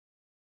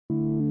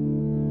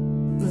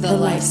The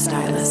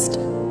Lifestylist,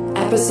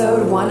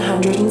 episode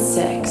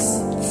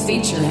 106,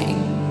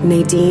 featuring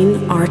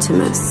Nadine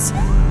Artemis.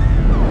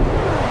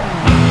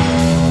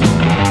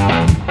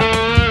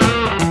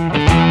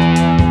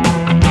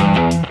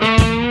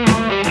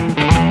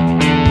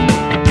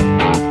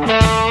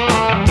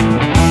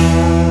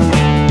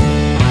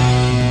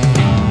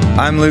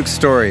 I'm Luke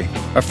Story,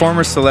 a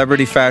former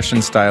celebrity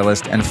fashion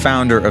stylist and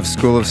founder of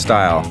School of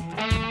Style.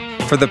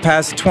 For the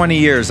past 20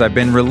 years, I've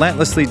been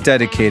relentlessly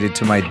dedicated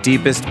to my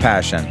deepest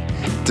passion,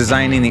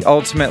 designing the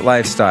ultimate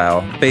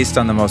lifestyle based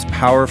on the most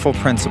powerful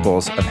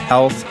principles of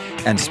health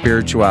and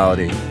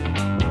spirituality.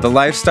 The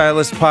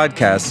Lifestylist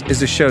Podcast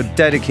is a show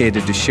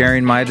dedicated to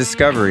sharing my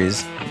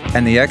discoveries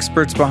and the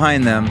experts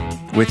behind them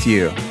with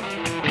you.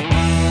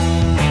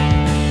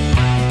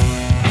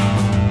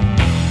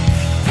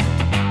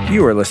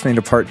 You are listening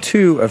to part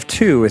 2 of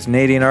 2 with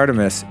Nadine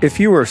Artemis. If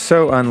you were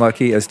so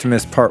unlucky as to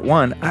miss part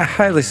 1, I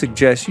highly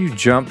suggest you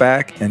jump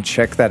back and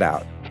check that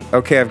out.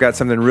 Okay, I've got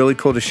something really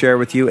cool to share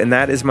with you, and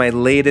that is my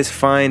latest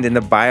find in the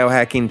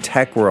biohacking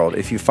tech world.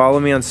 If you follow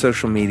me on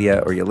social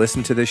media or you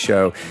listen to this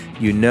show,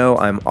 you know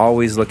I'm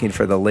always looking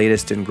for the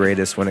latest and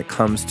greatest when it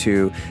comes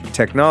to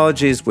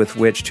technologies with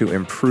which to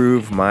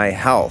improve my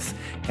health.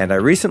 And I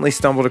recently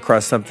stumbled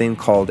across something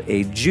called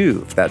a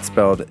Joovv. That's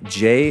spelled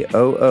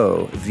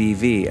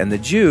Joovv. And the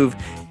Joovv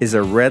is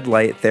a red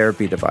light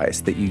therapy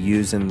device that you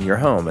use in your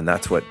home. And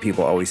that's what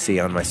people always see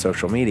on my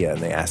social media.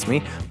 And they ask me,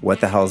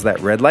 what the hell is that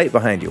red light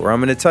behind you? Or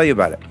I'm going to tell you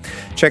about it.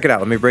 Check it out.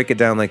 Let me break it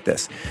down like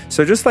this.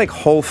 So just like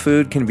whole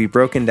food can be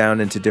broken down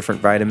into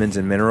different vitamins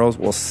and minerals,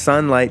 well,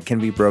 sunlight can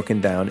be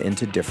broken down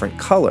into different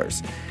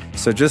colors.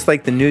 So just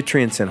like the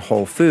nutrients in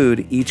whole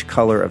food, each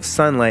color of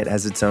sunlight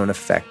has its own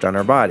effect on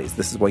our bodies.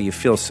 This is why you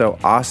feel so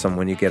awesome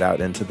when you get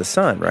out into the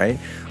sun, right?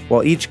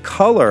 Well, each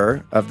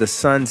color of the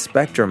sun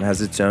spectrum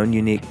has its own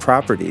unique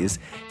properties,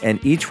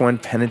 and each one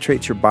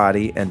penetrates your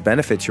body and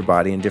benefits your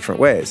body in different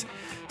ways.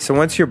 So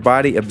once your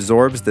body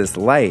absorbs this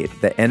light,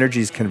 the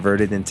energy is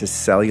converted into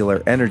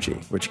cellular energy,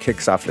 which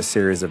kicks off a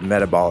series of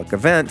metabolic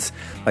events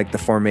like the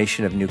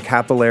formation of new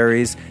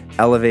capillaries,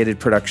 elevated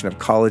production of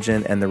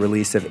collagen, and the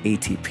release of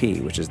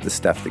ATP, which is the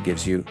stuff that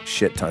gives you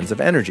shit tons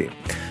of energy.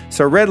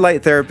 So red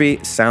light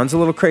therapy sounds a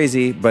little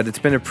crazy, but it's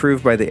been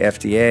approved by the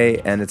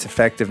FDA, and its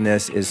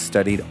effectiveness is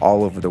studied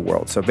all over the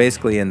world. So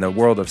basically in the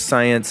world of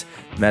science,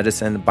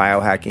 medicine,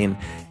 biohacking,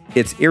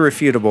 it's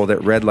irrefutable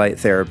that red light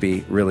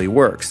therapy really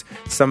works.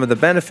 Some of the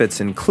benefits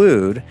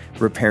include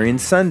repairing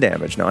sun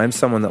damage. Now, I'm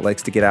someone that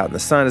likes to get out in the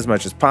sun as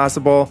much as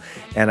possible,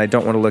 and I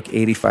don't want to look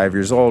 85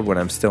 years old when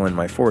I'm still in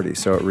my 40s.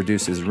 So it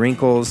reduces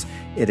wrinkles,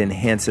 it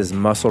enhances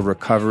muscle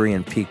recovery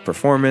and peak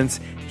performance,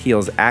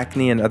 heals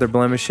acne and other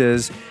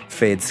blemishes,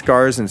 fades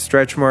scars and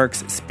stretch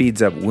marks,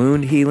 speeds up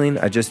wound healing.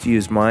 I just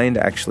used mine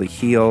to actually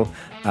heal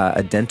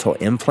a dental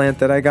implant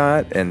that I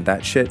got, and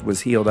that shit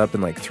was healed up in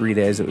like 3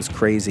 days. It was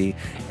crazy,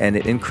 and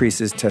it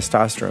increases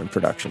testosterone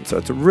production. So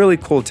it's a really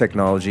cool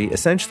technology.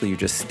 Essentially, you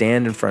just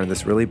stand in front of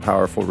this really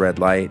powerful red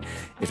light.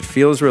 It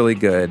feels really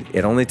good.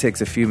 It only takes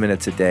a few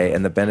minutes a day,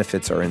 and the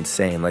benefits are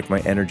insane. Like,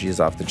 my energy is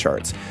off the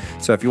charts.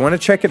 So if you want to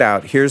check it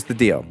out, here's the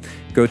deal.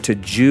 Go to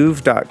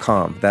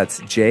joovv.com. That's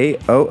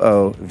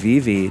Joovv.com.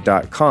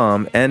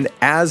 And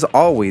as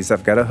always,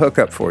 I've got a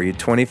hookup for you.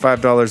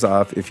 $25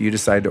 off if you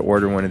decide to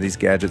order one of these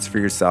gadgets for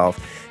yourself.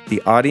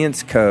 The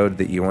audience code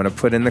that you want to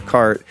put in the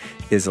cart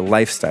is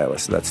Lifestylist.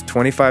 So that's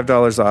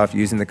 $25 off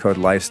using the code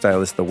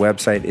Lifestylist. The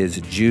website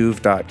is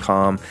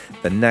joovv.com,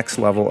 the next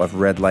level of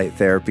red light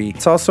therapy.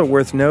 It's also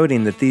worth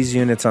noting that these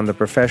units on the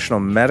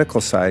professional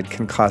medical side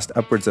can cost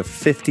upwards of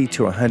 $50,000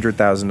 to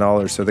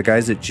 $100,000. So the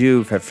guys at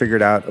Joovv have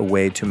figured out a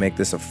way to make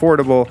this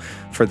affordable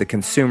for the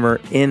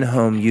consumer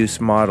in-home use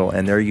model,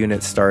 and their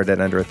units start at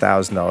under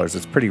 $1,000.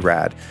 It's pretty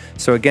rad.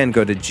 So again,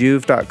 go to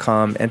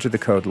joovv.com, enter the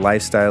code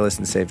Lifestylist,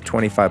 and save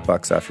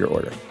 $25 off your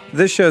order.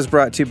 This show is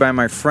brought to you by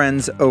my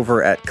friends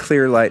over at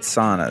Clear Light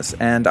Saunas,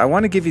 and I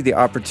want to give you the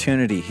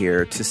opportunity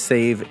here to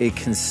save a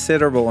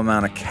considerable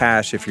amount of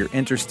cash if you're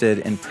interested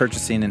in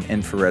purchasing an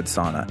infrared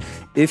sauna.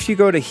 If you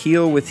go to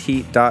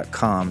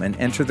healwithheat.com and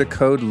enter the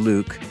code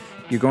Luke,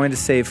 you're going to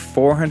save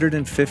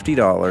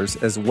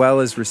 $450 as well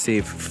as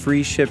receive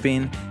free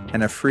shipping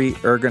and a free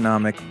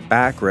ergonomic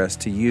backrest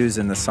to use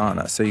in the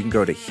sauna. So you can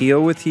go to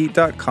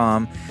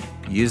healwithheat.com,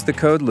 use the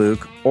code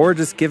Luke, or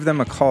just give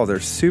them a call. They're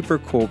super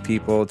cool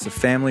people. It's a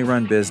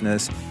family-run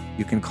business.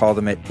 You can call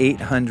them at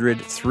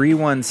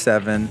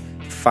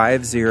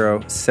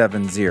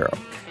 800-317-5070.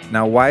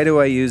 Now, why do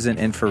I use an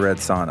infrared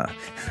sauna?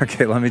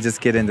 Okay, let me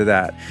just get into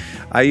that.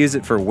 I use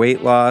it for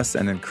weight loss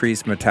and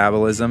increased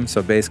metabolism.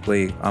 So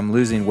basically, I'm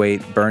losing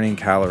weight, burning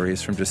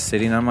calories from just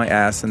sitting on my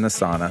ass in the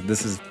sauna.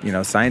 This is,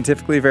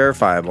 scientifically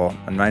verifiable.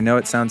 And I know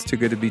it sounds too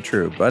good to be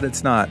true, but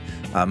it's not.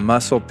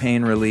 Muscle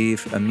pain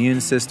relief, immune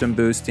system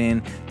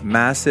boosting,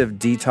 massive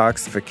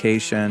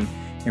detoxification.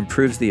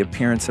 improves the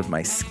appearance of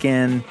my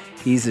skin,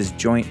 eases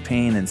joint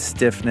pain and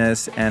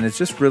stiffness, and it's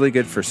just really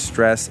good for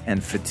stress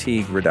and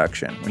fatigue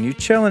reduction. When you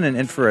chill in an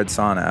infrared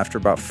sauna, after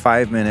about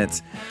 5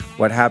 minutes,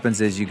 what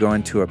happens is you go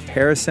into a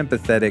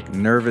parasympathetic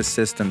nervous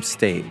system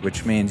state,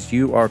 which means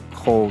you are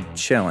cold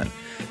chilling.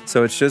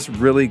 So it's just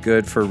really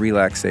good for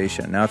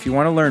relaxation. Now, if you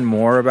want to learn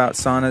more about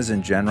saunas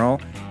in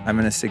general, I'm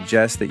going to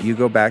suggest that you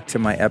go back to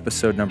my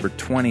episode number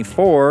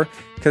 24,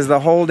 because the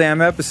whole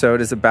damn episode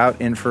is about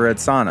infrared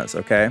saunas,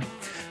 okay?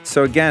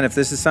 So again, if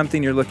this is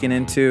something you're looking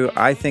into,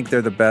 I think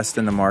they're the best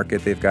in the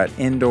market. They've got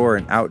indoor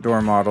and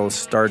outdoor models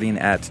starting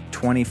at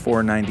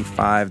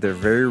 $24.95. They're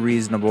very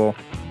reasonable,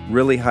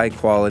 really high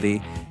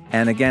quality.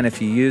 And again,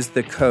 if you use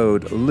the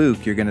code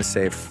Luke, you're going to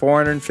save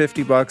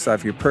 $450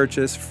 off your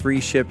purchase,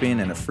 free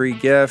shipping, and a free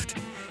gift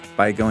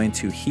by going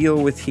to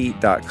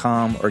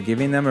healwithheat.com or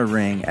giving them a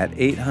ring at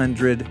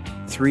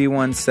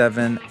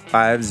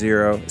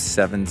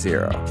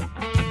 800-317-5070.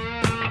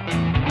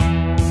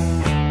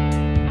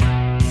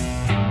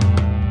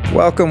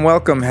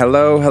 Welcome.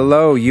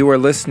 Hello. You are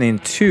listening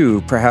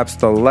to perhaps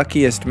the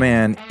luckiest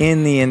man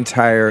in the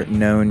entire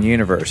known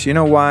universe. You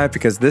know why?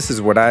 Because this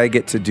is what I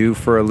get to do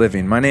for a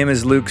living. My name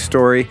is Luke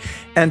Story,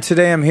 and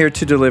today I'm here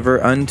to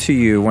deliver unto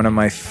you one of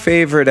my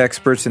favorite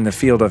experts in the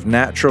field of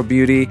natural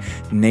beauty,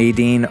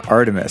 Nadine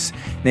Artemis.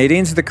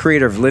 Nadine's the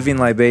creator of Living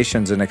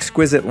Libations, an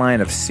exquisite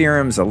line of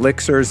serums,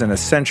 elixirs, and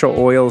essential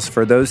oils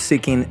for those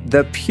seeking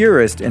the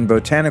purest in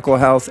botanical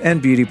health and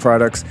beauty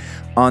products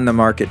on the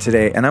market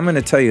today. And I'm going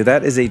to tell you,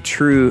 that is a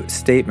true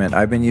statement.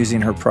 I've been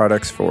using her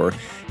products for,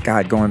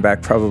 going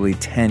back probably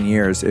 10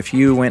 years. If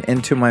you went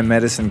into my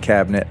medicine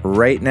cabinet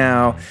right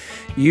now,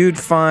 you'd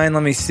find,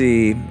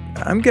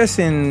 I'm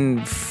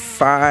guessing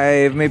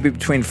maybe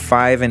between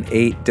 5 and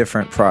 8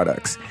 different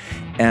products.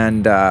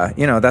 And,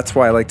 that's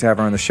why I like to have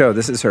her on the show.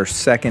 This is her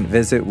second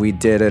visit. We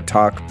did a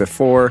talk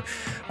before,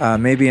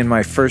 maybe in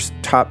my first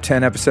top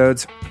 10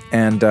 episodes.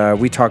 And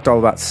we talked all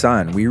about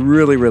sun. We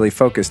really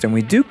focused. And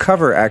we do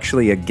cover,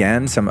 actually,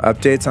 again, some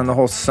updates on the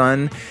whole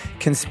sun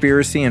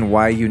conspiracy and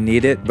why you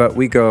need it. But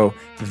we go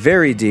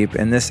very deep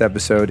in this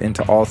episode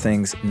into all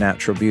things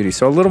natural beauty.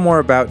 So a little more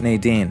about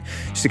Nadine.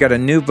 She's got a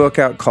new book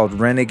out called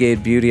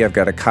Renegade Beauty. I've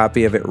got a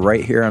copy of it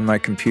right here on my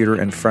computer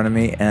in front of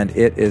me, and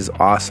it is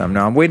awesome.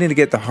 Now, I'm waiting to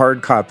get the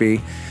hard copy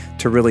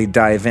to really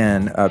dive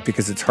in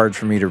because it's hard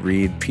for me to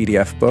read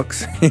PDF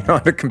books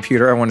on a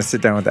computer. I want to sit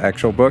down with the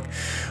actual book.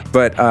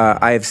 But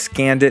I've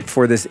scanned it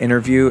for this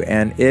interview,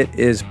 and it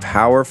is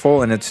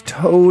powerful, and it's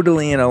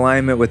totally in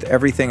alignment with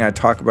everything I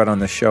talk about on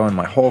the show and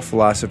my whole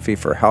philosophy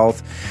for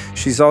health.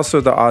 She's also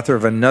the author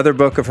of another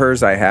book of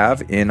hers I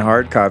have in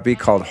hard copy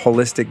called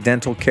Holistic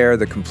Dental Care,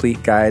 The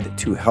Complete Guide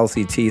to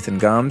Healthy Teeth and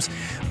Gums,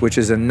 which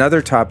is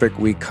another topic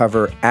we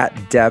cover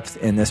at depth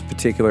in this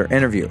particular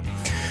interview.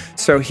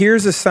 So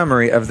here's a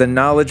summary of the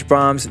knowledge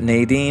bombs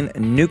Nadine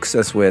nukes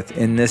us with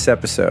in this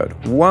episode.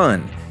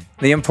 1.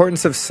 The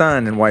importance of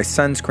sun and why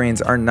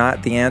sunscreens are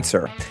not the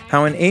answer.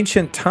 How in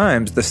ancient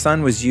times the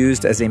sun was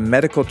used as a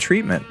medical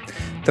treatment.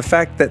 The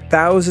fact that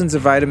thousands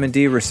of vitamin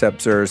D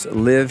receptors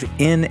live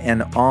in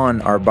and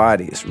on our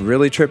bodies.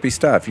 Really trippy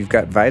stuff. You've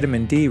got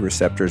vitamin D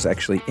receptors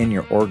actually in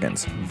your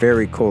organs.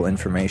 Very cool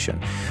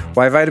information.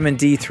 Why vitamin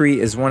D3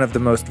 is one of the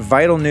most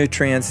vital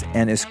nutrients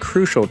and is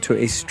crucial to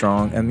a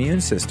strong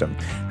immune system.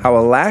 How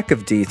a lack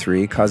of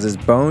D3 causes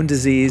bone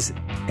disease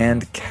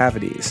and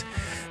cavities.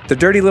 The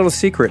dirty little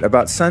secret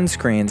about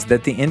sunscreens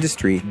that the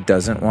industry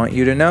doesn't want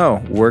you to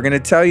know. We're going to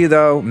tell you,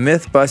 though,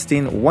 myth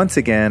busting once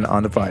again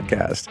on the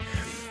podcast.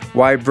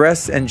 Why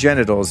breasts and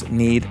genitals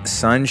need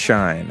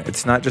sunshine.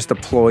 It's not just a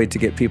ploy to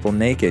get people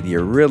naked.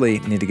 You really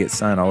need to get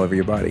sun all over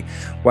your body.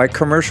 Why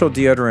commercial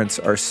deodorants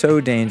are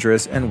so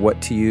dangerous and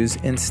what to use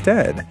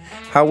instead.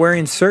 How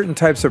wearing certain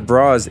types of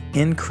bras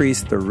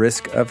increase the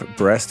risk of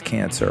breast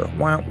cancer.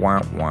 Wah,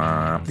 wah,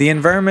 wah. The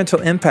environmental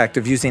impact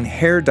of using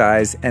hair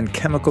dyes and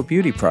chemical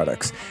beauty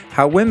products.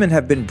 How women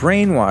have been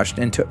brainwashed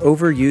into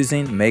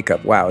overusing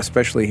makeup. Wow,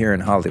 especially here in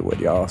Hollywood,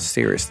 y'all.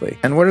 Seriously.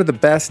 And what are the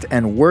best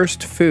and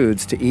worst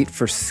foods to eat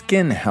for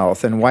skin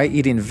health and why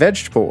eating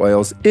vegetable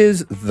oils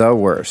is the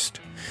worst.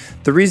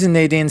 The reason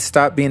Nadine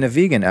stopped being a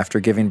vegan after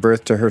giving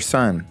birth to her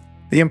son.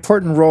 The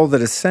important role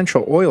that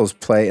essential oils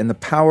play in the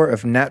power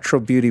of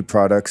natural beauty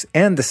products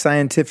and the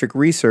scientific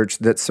research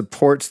that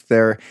supports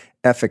their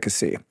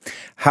efficacy.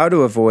 How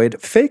to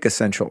avoid fake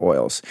essential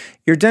oils.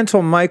 Your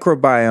dental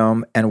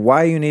microbiome and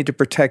why you need to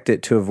protect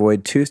it to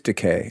avoid tooth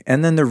decay.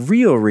 And then the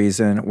real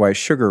reason why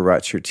sugar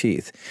rots your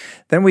teeth.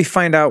 Then we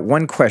find out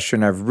one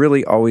question I've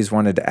really always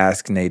wanted to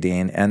ask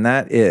Nadine, and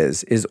that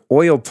is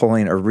oil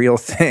pulling a real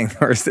thing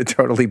or is it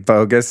totally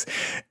bogus?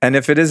 And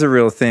if it is a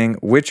real thing,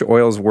 which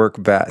oils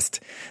work best?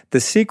 The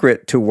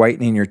secret to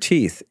whitening your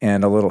teeth,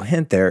 and a little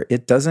hint there,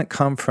 it doesn't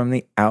come from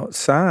the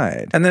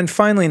outside. And then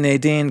finally,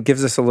 Nadine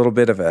gives us a little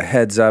bit of a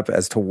heads up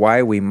as to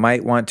why we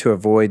might want to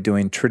avoid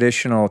doing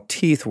traditional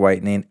teeth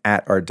whitening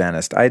at our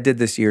dentist. I did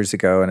this years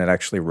ago and it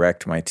actually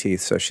wrecked my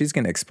teeth. So she's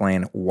going to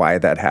explain why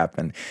that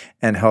happened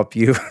and help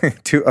you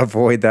to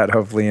avoid that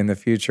hopefully in the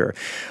future.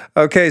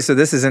 Okay, so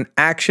this is an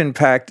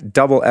action-packed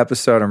double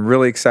episode. I'm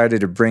really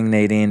excited to bring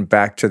Nadine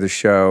back to the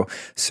show.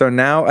 So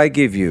now I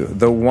give you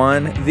the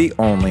one, the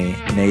only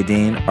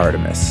Nadine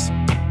Artemis.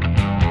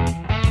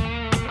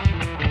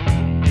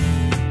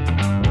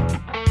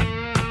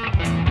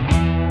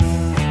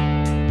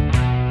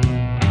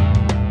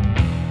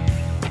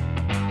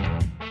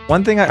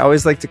 One thing I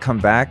always like to come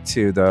back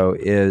to, though,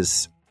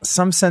 is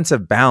some sense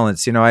of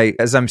balance. You know,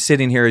 as I'm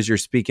sitting here as you're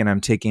speaking, I'm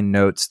taking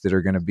notes that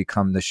are going to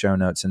become the show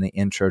notes and the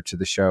intro to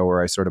the show,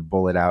 where I sort of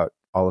bullet out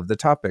all of the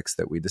topics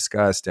that we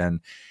discussed.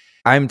 And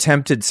I'm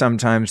tempted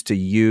sometimes to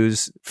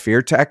use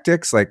fear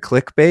tactics like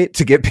clickbait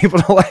to get people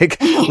to like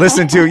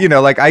listen to, you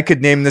know, like I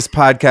could name this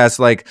podcast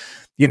like,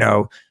 you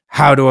know,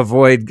 how to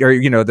avoid, or,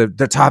 you know,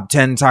 the top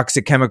 10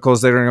 toxic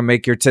chemicals that are going to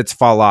make your tits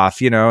fall off,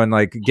 you know, and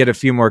like get a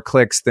few more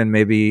clicks than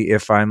maybe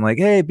if I'm like,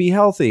 hey, be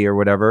healthy or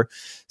whatever.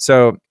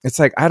 So it's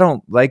like, I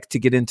don't like to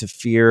get into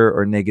fear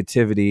or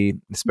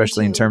negativity,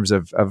 especially in terms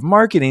of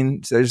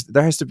marketing. So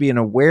there has to be an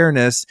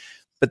awareness,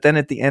 but then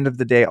at the end of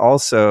the day,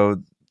 also,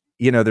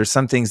 you know, there's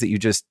some things that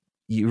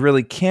you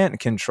really can't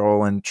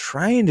control, and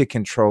trying to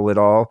control it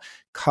all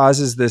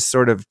causes this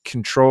sort of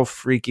control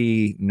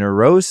freaky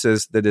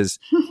neurosis that is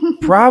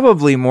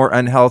probably more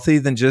unhealthy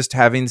than just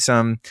having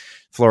some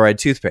fluoride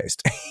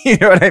toothpaste. You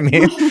know what I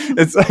mean?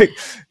 It's like,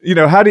 you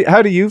know, how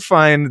do you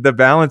find the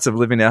balance of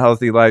living a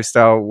healthy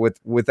lifestyle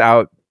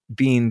without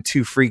being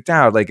too freaked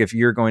out? Like if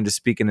you're going to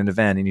speak in an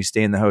event and you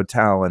stay in the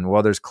hotel and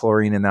there's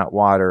chlorine in that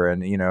water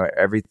and, you know,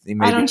 everything.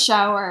 Maybe... I don't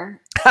shower.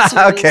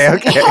 Okay.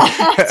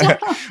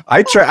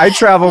 I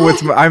travel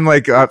with,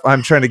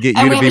 I'm trying to get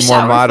you to be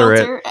more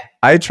moderate.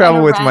 I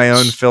travel with my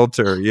own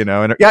filter, you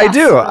know, and I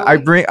do.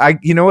 Absolutely.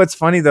 You know, what's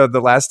funny though, the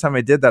last time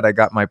I did that, I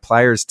got my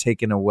pliers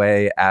taken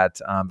away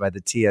by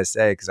the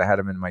TSA because I had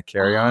them in my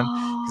carry-on,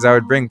 because I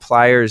would bring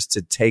pliers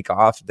to take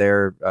off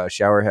their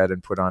shower head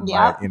and put on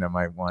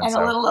my one. And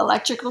a little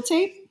electrical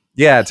tape.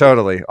 Yeah,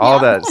 totally. All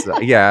that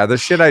stuff. Yeah, the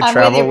shit I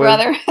travel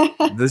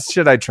with. This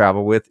shit I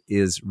travel with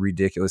is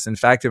ridiculous. In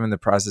fact, I'm in the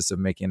process of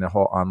making a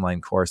whole online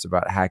course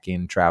about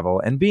hacking travel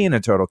and being a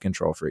total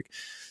control freak.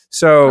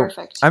 So,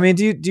 perfect. I mean,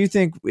 do you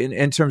think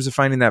in terms of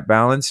finding that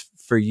balance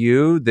for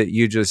you, that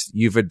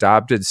you've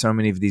adopted so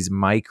many of these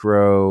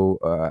micro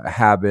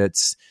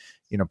habits,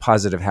 you know,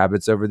 positive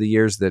habits over the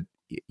years, that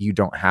you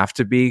don't have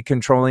to be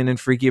controlling and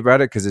freaky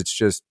about it because it's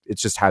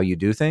just how you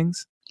do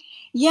things?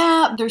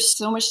 Yeah, there's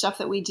so much stuff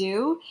that we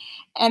do.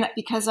 And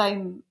because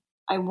I'm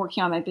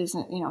working on my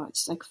business, you know,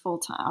 it's like full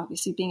time,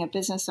 obviously being a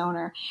business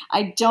owner,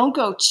 I don't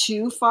go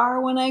too far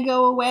when I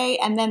go away.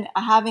 And then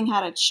having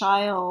had a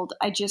child,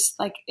 it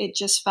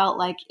just felt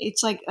like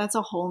it's like, that's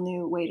a whole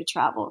new way to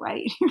travel,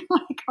 right? You're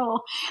like,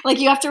 like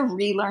you have to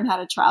relearn how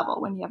to travel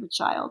when you have a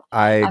child.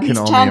 I can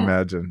only 10,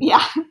 imagine.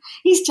 Yeah.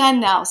 He's 10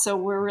 now. So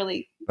we're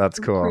really that's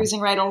cool. Cruising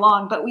right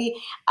along. But we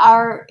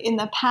are in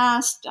the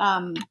past,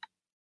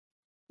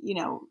 you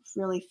know,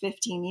 really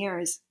 15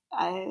 years,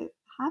 I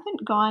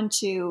haven't gone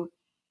to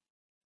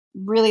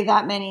really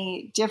that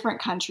many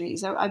different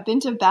countries. I've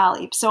been to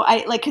Bali. So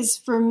because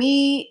for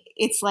me,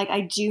 it's like, I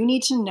do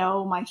need to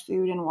know my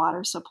food and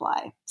water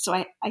supply. So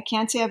I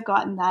can't say I've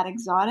gotten that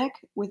exotic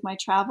with my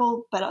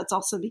travel, but it's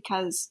also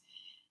because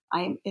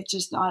I'm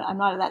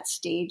not at that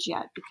stage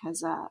yet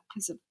because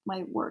of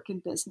my work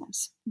and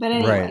business. But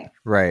anyway,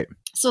 right.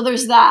 So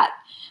there's that.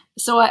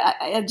 So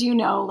I do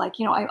know, like,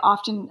 you know, I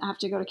often have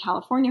to go to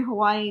California,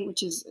 Hawaii,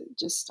 which is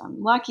just,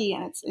 I'm lucky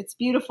and it's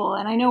beautiful.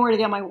 And I know where to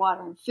get my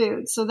water and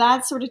food. So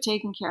that's sort of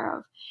taken care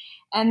of.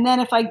 And then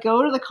if I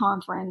go to the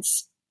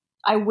conference,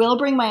 I will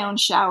bring my own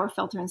shower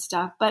filter and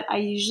stuff, but I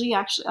usually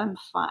I'm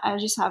fine. I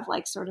just have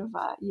like sort of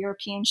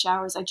European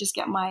showers. I just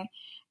get my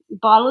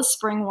bottle of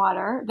spring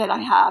water that I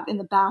have in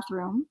the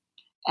bathroom,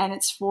 and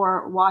it's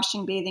for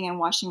washing, bathing, and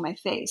washing my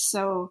face.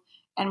 So,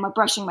 and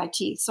brushing my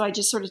teeth. So I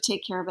just sort of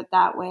take care of it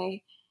that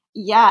way.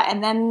 Yeah.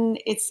 And then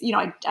it's, you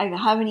know, I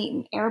haven't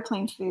eaten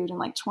airplane food in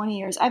like 20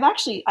 years. I've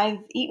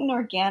eaten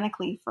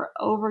organically for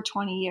over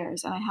 20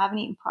 years, and I haven't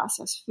eaten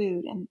processed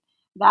food in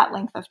that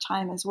length of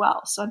time as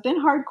well. So I've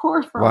been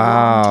hardcore for a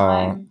long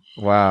time.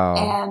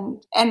 Wow.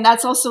 And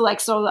that's also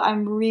like, so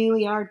I'm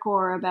really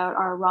hardcore about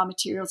our raw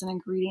materials and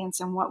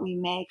ingredients and what we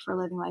make for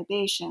living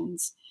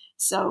libations.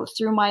 So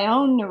through my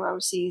own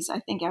neuroses, I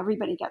think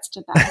everybody gets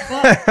to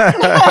benefit.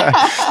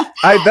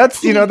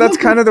 That's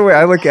kind of the way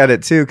I look at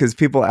it too. Cause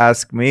people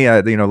ask me,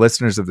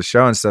 listeners of the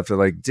show and stuff, they're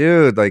like,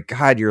 dude, like,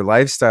 God, your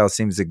lifestyle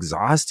seems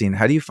exhausting.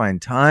 How do you find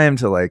time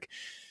to like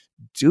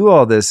do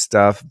all this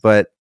stuff?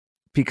 But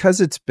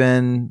because it's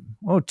been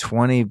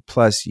 20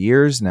 plus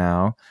years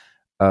now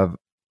of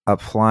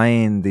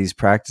applying these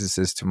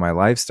practices to my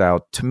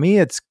lifestyle, to me,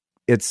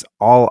 it's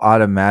all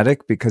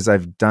automatic because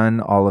I've done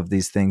all of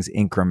these things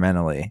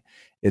incrementally.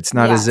 It's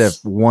not as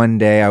if one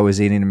day I was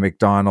eating a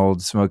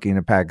McDonald's, smoking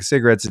a pack of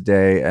cigarettes a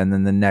day, and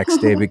then the next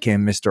day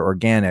became Mr.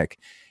 Organic.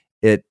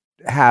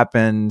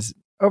 happened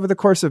over the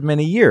course of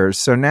many years.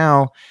 So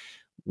now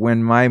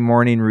when my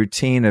morning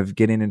routine of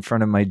getting in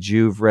front of my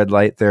Juve red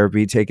light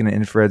therapy, taking an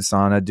infrared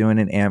sauna, doing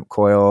an amp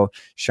coil,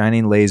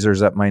 shining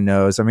lasers up my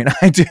nose. I mean,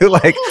 I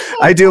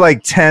do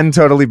like 10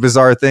 totally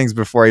bizarre things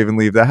before I even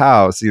leave the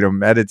house,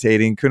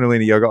 meditating,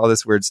 Kundalini yoga, all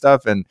this weird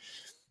stuff. And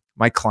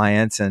my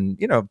clients and,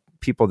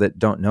 people that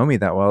don't know me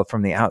that well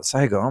from the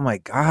outside go, oh my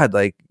God,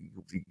 like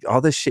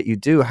all this shit you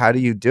do, how do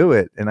you do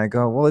it? And I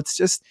go, well, it's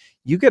just,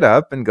 you get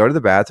up and go to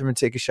the bathroom and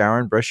take a shower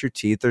and brush your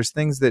teeth. There's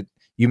things that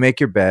you make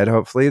your bed.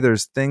 Hopefully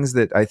there's things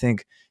that I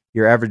think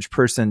your average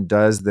person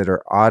does that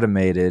are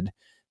automated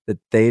that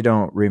they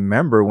don't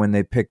remember when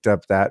they picked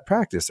up that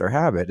practice or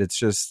habit. It's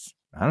just,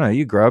 I don't know,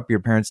 you grow up,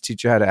 your parents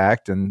teach you how to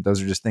act, and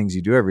those are just things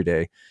you do every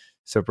day.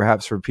 So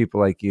perhaps for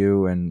people like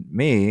you and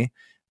me,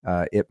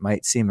 it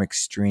might seem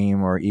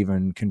extreme or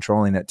even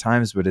controlling at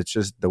times, but it's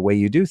just the way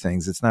you do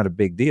things. It's not a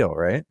big deal,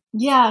 right?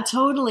 Yeah,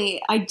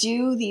 totally. I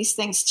do these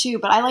things too,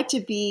 but I like to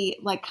be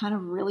like kind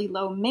of really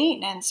low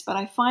maintenance. But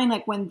I find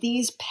like when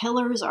these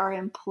pillars are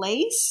in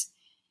place,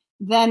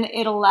 then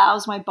it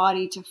allows my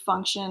body to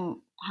function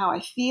how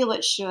I feel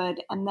it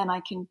should. And then I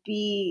can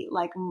be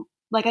like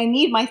I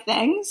need my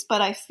things,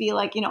 but I feel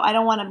like, I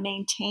don't want to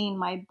maintain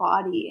my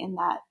body in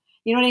that,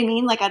 you know what I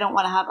mean? Like I don't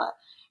want to have a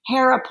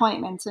hair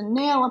appointments and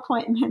nail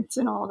appointments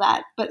and all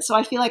that. But so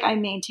I feel like I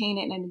maintain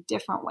it in a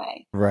different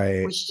way,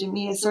 right? Which to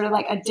me is sort of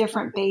like a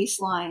different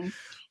baseline.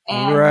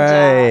 And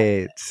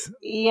right.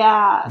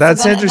 Yeah.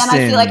 That's interesting.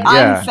 Then I feel like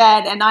I'm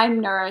fed and I'm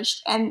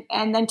nourished. And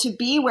then to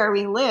be where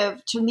we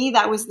live, to me,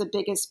 that was the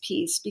biggest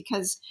piece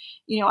because,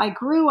 I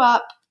grew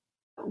up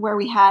where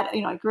we had,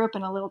 I grew up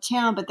in a little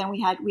town, but then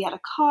we had a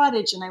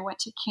cottage and I went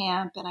to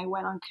camp and I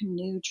went on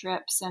canoe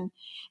trips and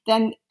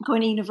then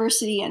going to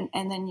university and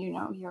then,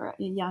 you're a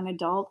young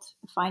adult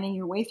finding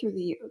your way through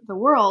the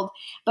world.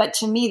 But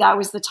to me, that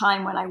was the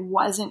time when I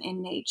wasn't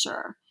in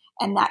nature.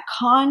 And that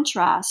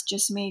contrast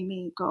just made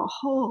me go,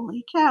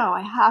 holy cow,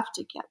 I have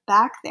to get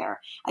back there.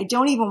 I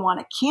don't even want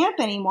to camp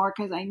anymore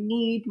because I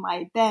need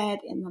my bed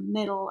in the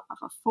middle of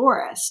a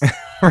forest.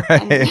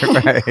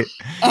 Right.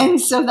 And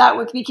so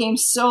that became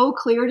so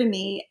clear to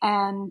me.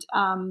 And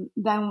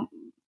then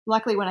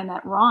luckily when I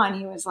met Ron,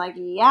 he was like,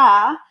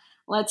 yeah,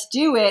 let's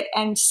do it.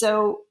 And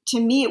so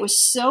to me, it was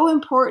so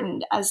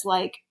important as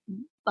like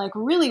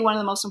really one of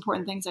the most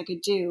important things I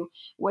could do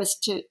was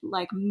to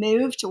like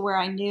move to where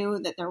I knew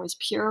that there was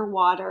pure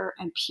water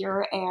and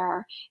pure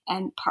air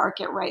and park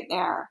it right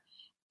there.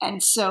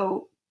 And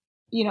so,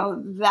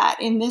 that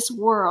in this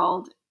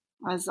world,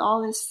 as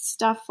all this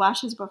stuff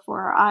flashes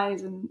before our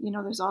eyes and,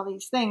 there's all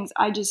these things,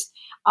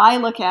 I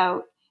look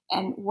out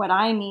and what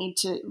I need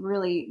to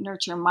really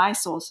nurture my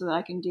soul so that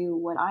I can do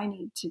what I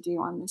need to do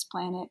on this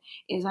planet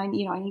is I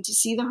need to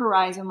see the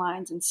horizon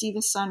lines and see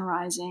the sun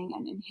rising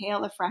and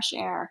inhale the fresh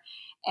air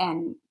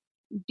and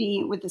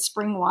be with the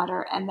spring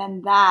water. And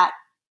then that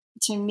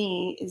to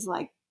me is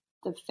like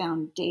the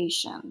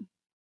foundation.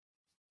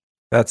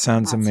 That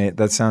sounds amazing.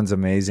 That sounds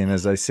amazing.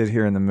 As I sit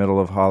here in the middle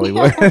of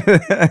Hollywood,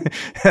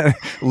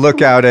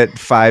 look out at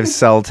 5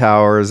 cell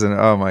towers, and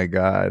oh my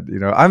God,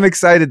 I'm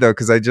excited though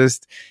because I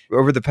just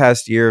over the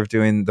past year of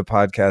doing the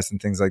podcast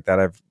and things like that,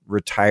 I've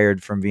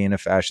retired from being a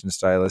fashion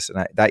stylist,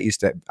 and I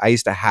used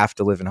to have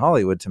to live in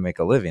Hollywood to make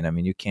a living. I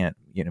mean, you can't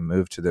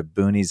move to the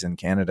boonies in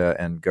Canada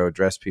and go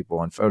dress people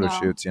on photo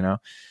shoots,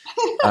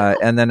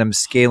 and then I'm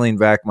scaling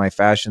back my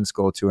fashion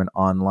school to an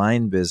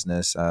online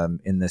business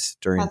in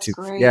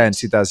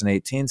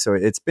 2018. So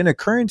it's been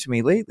occurring to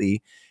me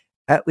lately,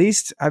 at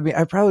least, I mean,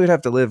 I probably would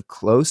have to live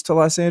close to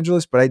Los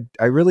Angeles, but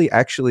I really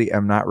actually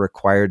am not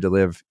required to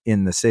live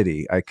in the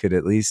city. I could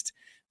at least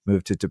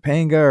move to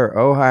Topanga or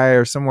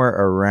Ojai or somewhere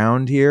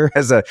around here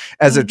as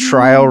a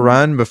trial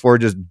run before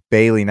just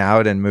bailing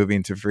out and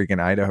moving to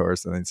freaking Idaho or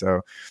something.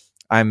 So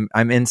I'm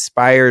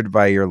inspired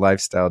by your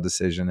lifestyle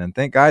decision, and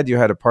thank God you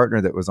had a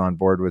partner that was on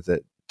board with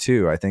it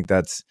too. I think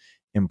that's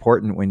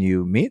important when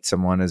you meet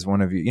someone as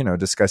one of you,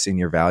 discussing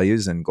your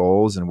values and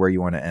goals and where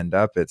you want to end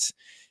up. It's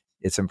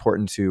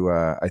important to,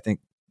 I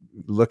think,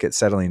 look at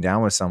settling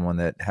down with someone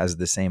that has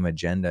the same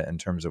agenda in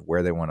terms of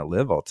where they want to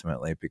live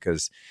ultimately,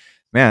 because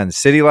man,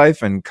 city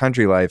life and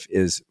country life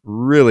is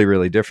really,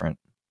 really different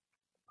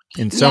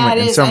in so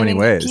many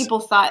ways.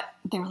 People thought,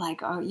 they were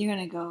like, oh, you're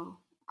going to go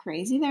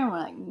crazy there? We're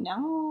like,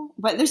 no,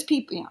 but there's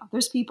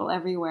people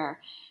everywhere.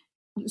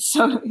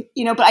 So,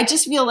 but I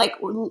just feel like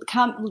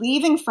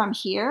leaving from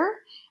here,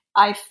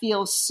 I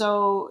feel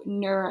so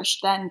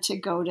nourished then to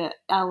go to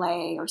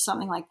LA or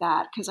something like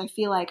that. Cause I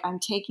feel like I'm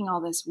taking all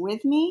this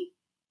with me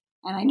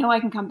and I know I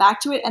can come back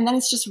to it. And then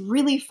it's just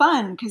really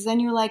fun. Cause then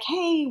you're like,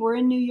 hey, we're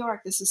in New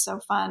York. This is so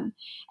fun.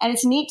 And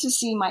it's neat to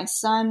see my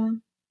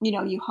son,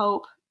 you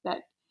hope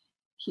that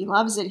he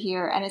loves it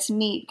here. And it's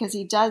neat because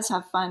he does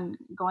have fun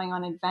going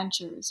on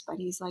adventures, but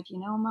he's like,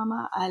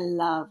 Mama, I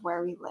love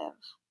where we live.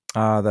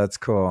 Oh, that's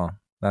cool.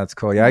 That's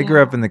cool. Yeah, I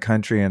grew up in the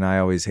country and I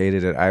always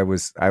hated it. I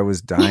was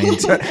dying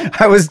to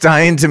I was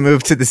dying to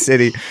move to the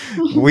city.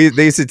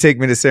 They used to take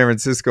me to San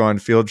Francisco on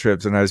field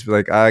trips and I was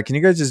like, can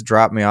you guys just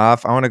drop me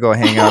off? I want to go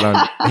hang out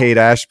on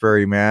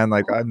Haight-Ashbury, man.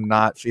 Like I'm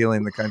not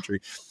feeling the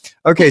country.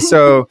 Okay,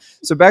 so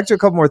back to a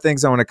couple more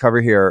things I want to cover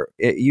here.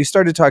 You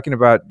started talking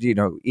about,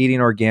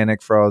 eating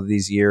organic for all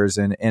these years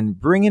and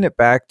bringing it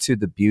back to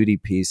the beauty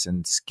piece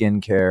and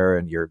skincare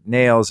and your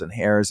nails and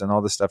hairs and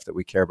all the stuff that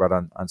we care about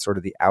on sort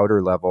of the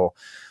outer level.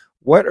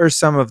 What are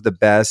some of the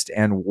best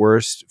and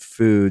worst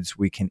foods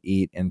we can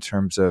eat in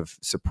terms of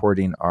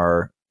supporting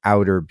our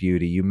outer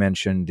beauty? You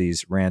mentioned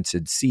these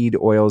rancid seed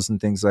oils and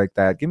things like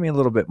that. Give me a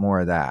little bit more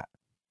of that.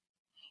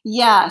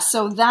 Yeah,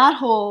 so that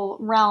whole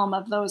realm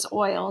of those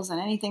oils and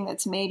anything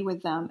that's made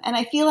with them. And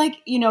I feel like,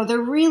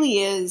 there really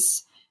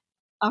is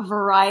a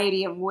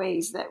variety of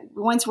ways that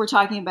once we're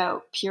talking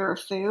about pure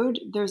food,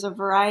 there's a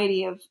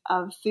variety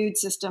of food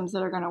systems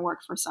that are going to work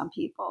for some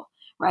people,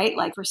 right?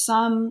 Like for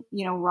some,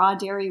 raw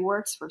dairy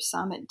works, for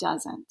some it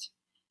doesn't.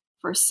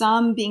 For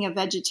some, being a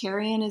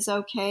vegetarian is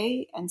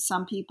okay, and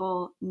some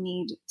people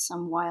need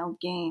some wild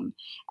game.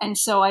 And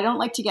so I don't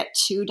like to get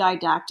too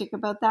didactic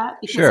about that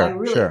because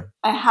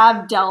I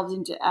have delved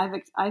into,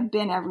 I've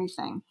been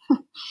everything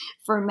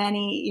for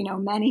many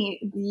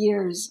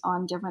years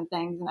on different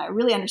things. And I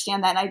really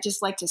understand that. And I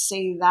just like to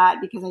say that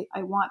because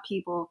I don't want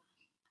people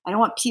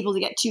to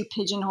get too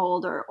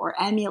pigeonholed or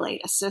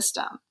emulate a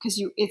system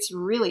because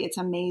it's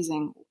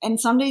amazing.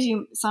 And some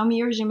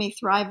years you may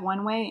thrive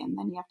one way and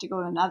then you have to go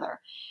to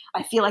another.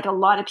 I feel like a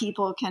lot of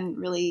people can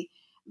really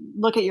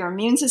look at your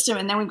immune system,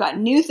 and then we've got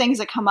new things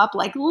that come up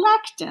like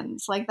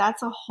lectins. Like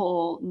that's a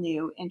whole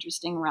new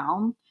interesting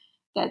realm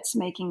that's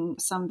making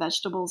some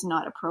vegetables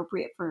not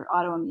appropriate for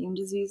autoimmune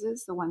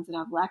diseases, the ones that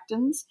have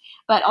lectins.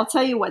 But I'll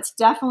tell you what's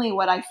definitely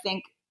what I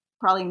think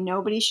probably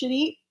nobody should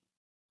eat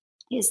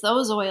is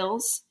those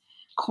oils,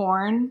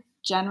 corn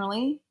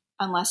generally,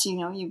 unless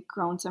you've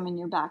grown some in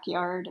your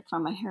backyard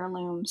from a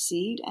heirloom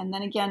seed. And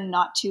then again,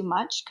 not too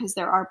much because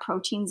there are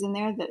proteins in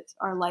there that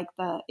are like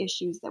the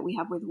issues that we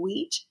have with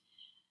wheat.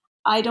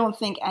 I don't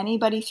think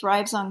anybody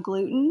thrives on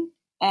gluten,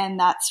 and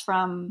that's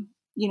from,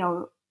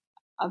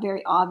 a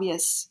very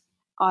obvious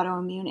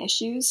autoimmune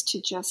issues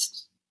to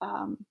just,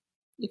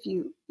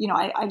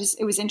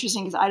 it was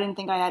interesting because I didn't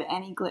think I had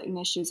any gluten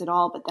issues at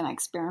all, but then I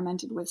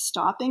experimented with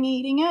stopping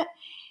eating it.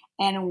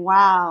 And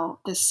wow,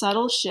 the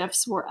subtle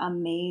shifts were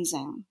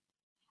amazing.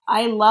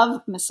 I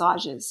love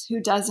massages.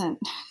 Who doesn't?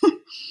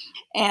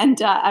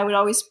 And I would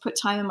always put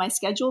time in my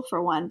schedule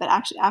for one. But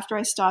actually, after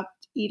I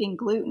stopped eating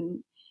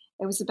gluten,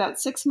 it was about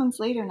 6 months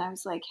later, and I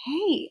was like,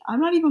 hey,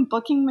 I'm not even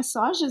booking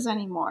massages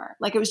anymore.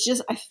 Like it was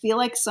just, I feel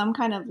like some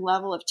kind of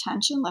level of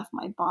tension left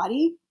my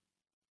body.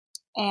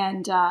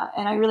 And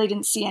I really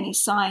didn't see any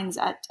signs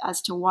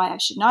as to why I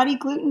should not eat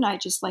gluten. I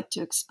just like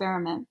to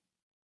experiment.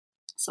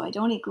 So I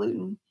don't eat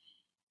gluten.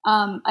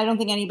 I don't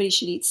think anybody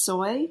should eat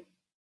soy.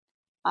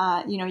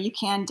 You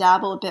can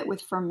dabble a bit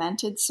with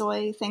fermented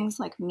soy, things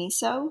like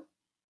miso.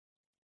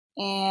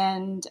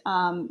 And,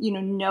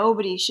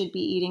 nobody should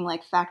be eating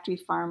like factory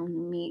farmed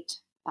meat.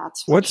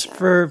 That's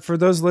for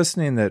those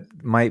listening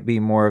that might be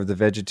more of the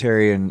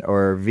vegetarian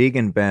or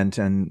vegan bent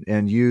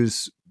and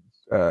use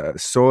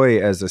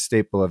soy as a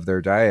staple of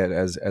their diet,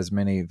 as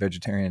many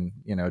vegetarian,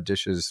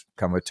 dishes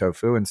come with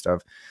tofu and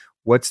stuff.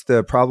 What's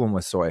the problem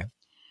with soy?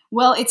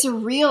 Well, it's a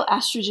real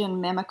estrogen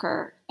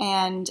mimicker.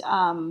 And,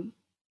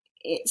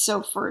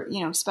 so for,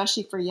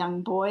 especially for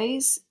young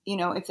boys,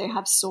 if they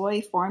have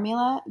soy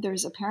formula,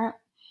 there's a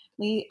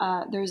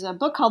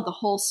book called The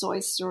Whole Soy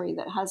Story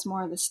that has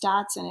more of the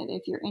stats in it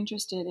if you're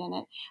interested in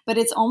it. But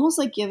it's almost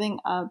like giving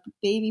a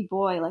baby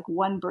boy like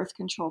one birth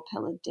control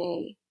pill a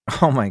day.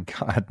 Oh my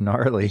God,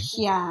 gnarly.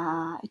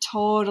 Yeah,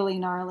 totally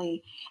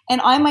gnarly. And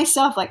I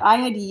myself, I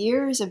had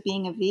years of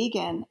being a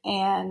vegan,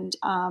 and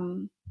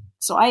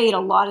so I ate a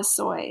lot of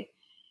soy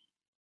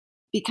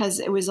because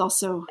it was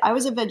also, I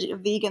was a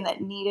vegan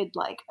that needed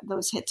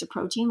those hits of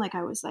protein.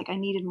 I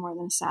needed more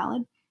than a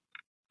salad.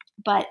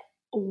 But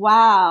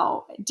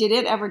wow, did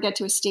it ever get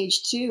to a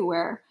stage 2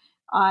 where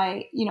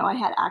I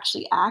had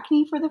actually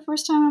acne for the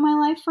first time in my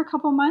life for a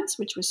couple months,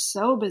 which was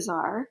so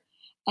bizarre,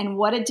 and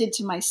what it did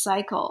to my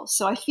cycle.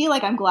 So I feel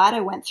like I'm glad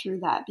I went through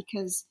that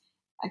because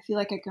I feel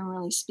like I can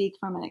really speak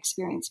from an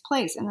experienced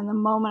place. And then the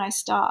moment I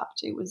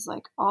stopped, it was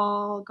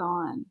all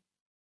gone.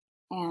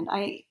 And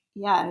I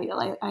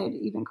had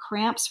even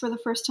cramps for the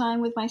first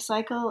time with my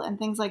cycle and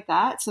things like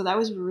that. So that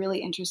was really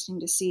interesting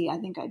to see. I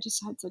think I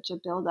just had such a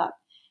buildup.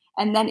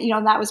 And then,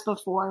 that was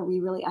before we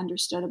really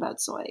understood about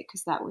soy,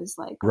 because that was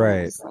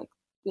right.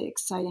 The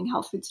exciting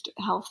health food.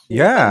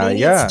 Yeah,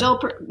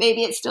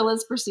 Maybe it still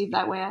is perceived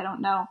that way. I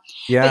don't know.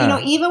 Yeah.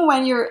 But even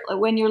when you're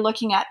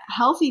looking at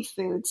healthy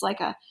foods like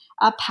a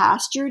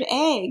pastured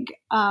egg,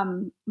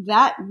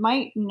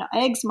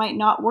 eggs might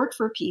not work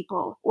for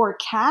people, or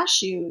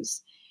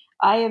cashews.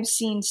 I have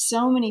seen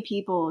so many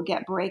people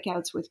get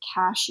breakouts with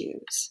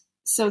cashews.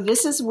 So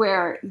that's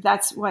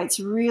why it's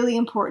really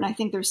important. I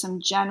think there's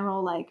some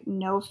general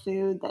no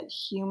food that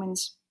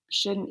humans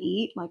shouldn't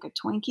eat, like a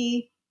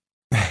Twinkie.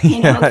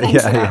 things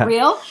that aren't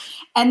real.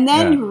 And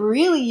then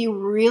you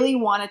really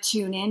want to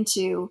tune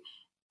into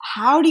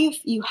how do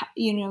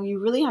you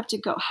really have to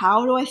go,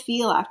 how do I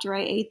feel after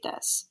I ate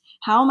this?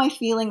 How am I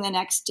feeling the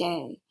next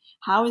day?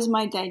 How is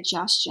my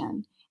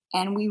digestion?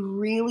 And we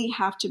really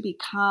have to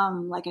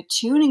become like a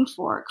tuning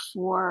fork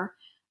for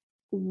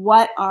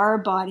what our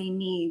body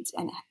needs.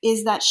 And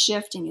is that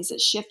shifting? Is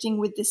it shifting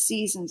with the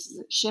seasons? Is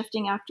it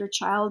shifting after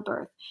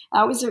childbirth?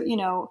 That was a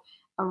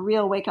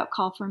real wake-up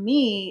call for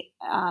me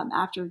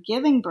after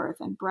giving birth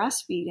and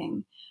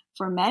breastfeeding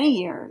for many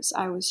years.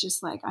 I was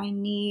just like, I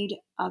need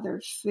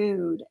other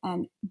food.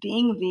 And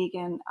being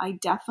vegan, I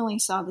definitely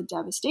saw the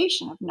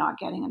devastation of not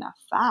getting enough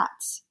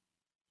fats.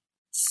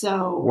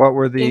 So what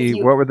were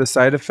the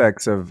side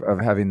effects of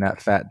having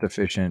that fat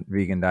deficient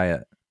vegan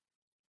diet?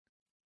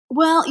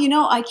 Well, it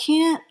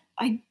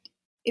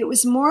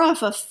was more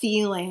of a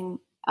feeling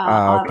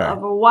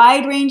of a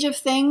wide range of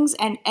things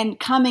and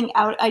coming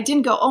out. I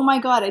didn't go, oh my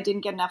God, I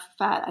didn't get enough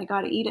fat, I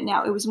got to eat it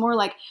now. It was more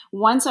like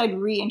once I'd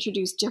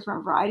reintroduced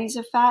different varieties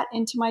of fat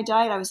into my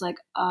diet, I was like,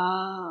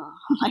 oh,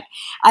 like,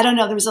 I don't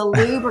know, there was a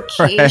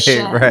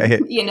lubrication,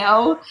 right.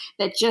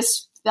 That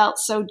just felt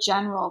so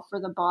general for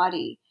the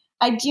body.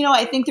 I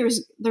think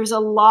there's a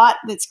lot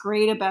that's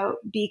great about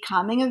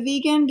becoming a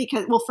vegan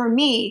because, well, for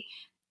me,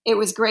 it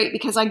was great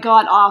because I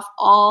got off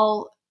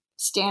all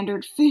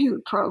standard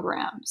food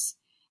programs.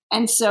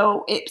 And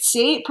so it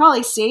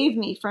probably saved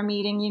me from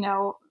eating,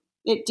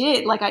 it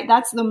did. Like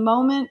that's the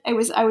moment I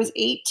was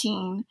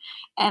 18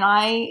 and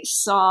I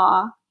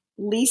saw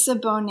Lisa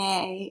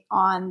Bonet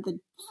on the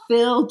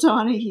Phil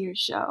Donahue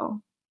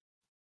show.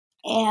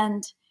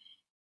 And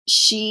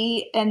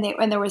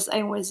there was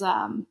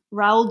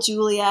Raul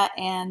Julia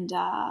and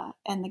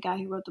the guy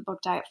who wrote the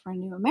book Diet for a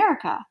New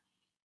America.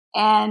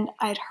 And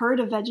I'd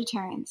heard of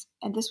vegetarians,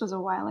 and this was a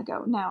while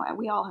ago. Now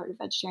we all heard of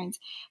vegetarians,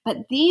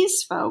 but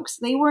these folks,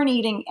 they weren't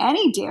eating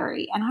any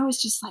dairy. And I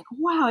was just like,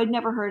 wow, I'd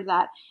never heard of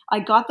that. I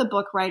got the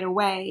book right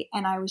away.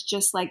 And I was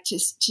just like, to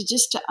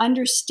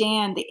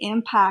understand the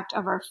impact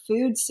of our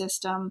food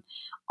system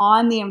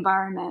on the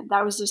environment.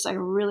 That was just like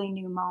a really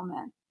new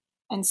moment.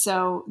 And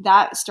so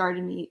that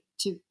started me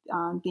to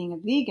being a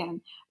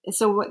vegan.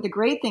 So what the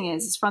great thing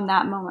is from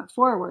that moment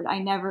forward, I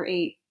never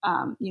ate,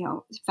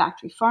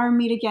 factory farm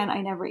meat again.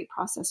 I never ate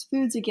processed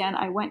foods again.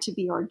 I went to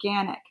be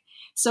organic.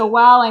 So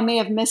while I may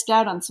have missed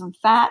out on some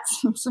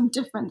fats and some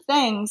different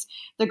things,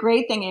 the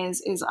great thing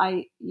is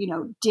I,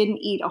 didn't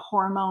eat a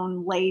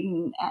hormone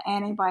laden,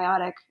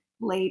 antibiotic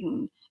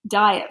laden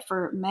diet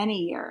for many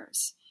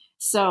years.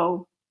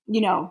 So,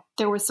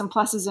 there were some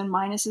pluses and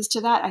minuses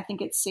to that. I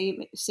think it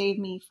saved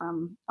me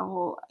from a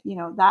whole,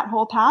 that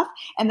whole path.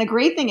 And the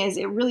great thing is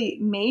it really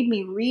made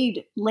me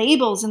read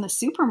labels in the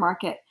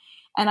supermarket.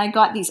 And I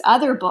got these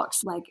other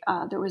books, like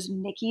there was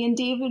Nikki and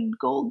David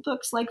Gold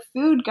books like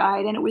Food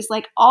Guide. And it was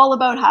like all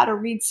about how to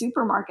read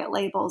supermarket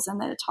labels. And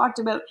then it talked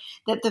about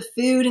that the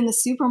food in the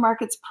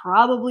supermarket's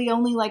probably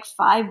only like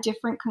 5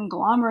 different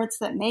conglomerates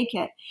that make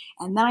it.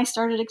 And then I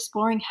started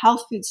exploring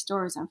health food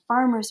stores and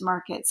farmers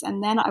markets.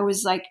 And then I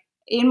was like,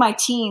 in my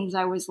teens,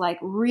 I was like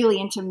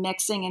really into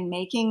mixing and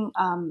making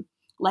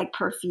like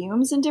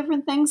perfumes and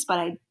different things, but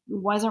I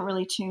wasn't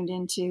really tuned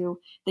into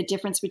the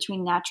difference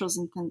between naturals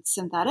and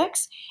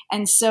synthetics.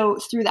 And so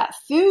through that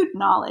food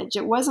knowledge,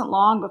 it wasn't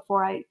long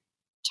before I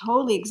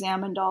totally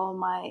examined all of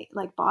my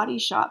like Body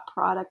Shop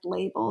product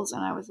labels.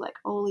 And I was like,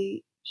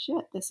 holy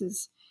shit, this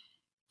is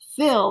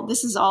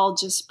all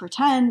just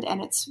pretend.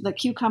 And it's the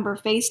cucumber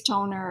face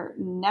toner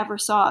never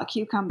saw a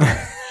cucumber.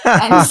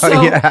 And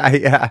so,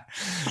 yeah.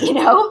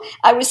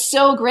 I was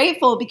so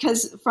grateful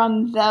because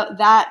from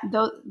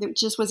it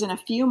just was in a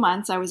few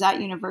months. I was at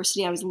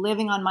university. I was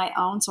living on my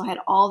own. So I had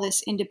all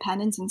this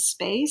independence and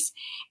space,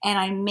 and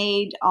I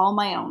made all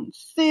my own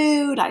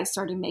food. I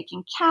started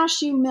making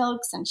cashew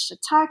milks and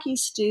shiitake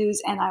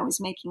stews, and I was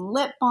making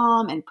lip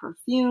balm and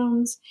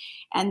perfumes.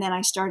 And then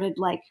I started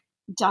like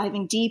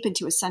diving deep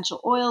into essential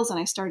oils, and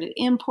I started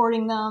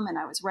importing them, and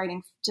I was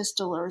writing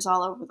distillers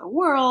all over the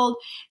world.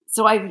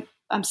 So I'm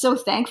so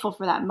thankful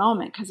for that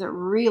moment because it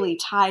really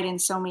tied in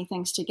so many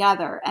things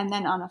together. And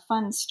then on a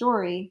fun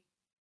story,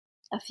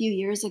 a few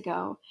years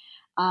ago,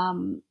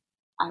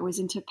 I was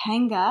in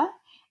Topanga,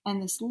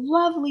 and this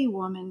lovely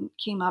woman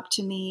came up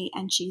to me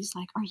and she's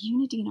like, "Are you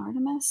Nadine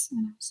Artemis?"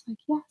 And I was like,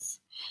 "Yes."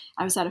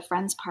 I was at a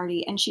friend's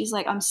party, and she's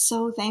like, "I'm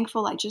so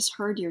thankful. I just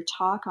heard your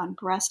talk on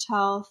breast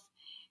health,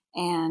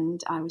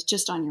 and I was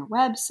just on your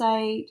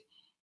website."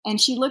 And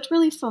she looked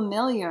really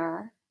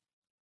familiar.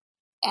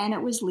 And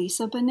it was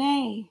Lisa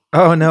Bonet.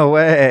 Oh, no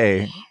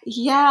way.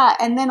 Yeah.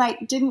 And then I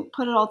didn't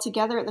put it all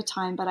together at the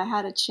time, but I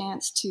had a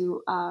chance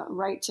to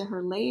write to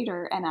her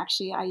later. And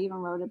actually, I even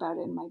wrote about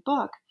it in my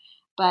book.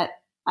 But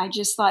I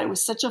just thought it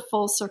was such a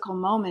full circle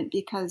moment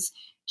because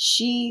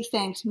she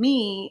thanked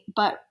me,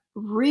 but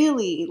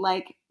really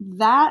like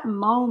that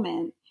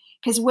moment,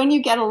 because when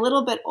you get a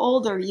little bit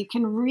older, you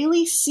can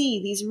really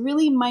see these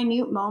really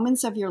minute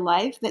moments of your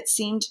life that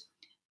seemed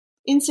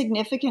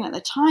insignificant at the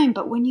time,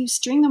 but when you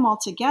string them all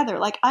together,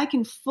 like I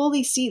can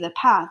fully see the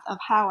path of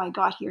how I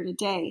got here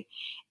today.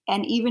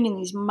 and even in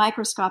these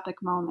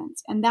microscopic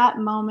moments. And that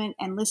moment,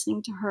 and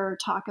listening to her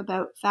talk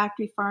about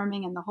factory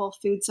farming and the whole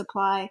food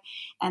supply,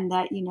 and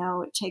that,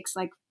 it takes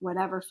like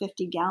whatever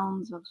 50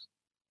 gallons of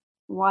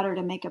water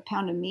to make a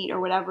pound of meat or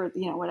whatever,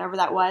 whatever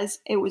that was,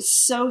 it was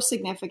so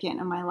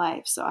significant in my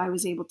life. So I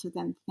was able to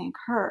then thank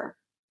her.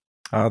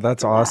 Oh,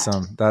 that's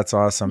awesome. That's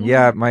awesome.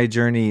 Yeah, my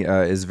journey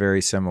is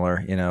very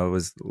similar. It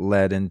was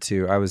led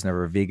into, I was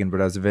never a vegan,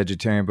 but I was a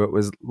vegetarian, but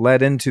was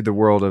led into the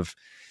world of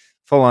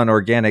full on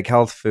organic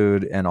health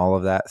food and all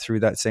of that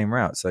through that same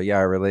route. So yeah,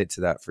 I relate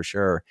to that for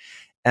sure.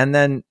 And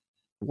then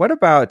what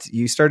about,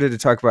 you started to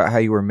talk about how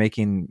you were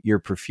making your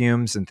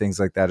perfumes and things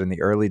like that in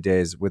the early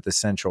days with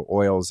essential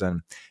oils.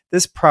 And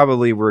this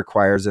probably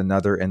requires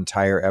another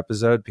entire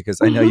episode because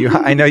I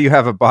know you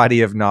have a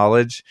body of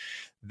knowledge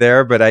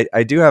there, but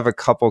I do have a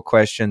couple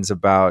questions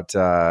about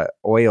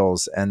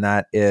oils. And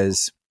that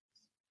is,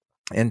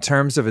 in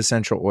terms of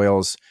essential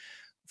oils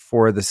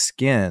for the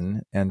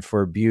skin and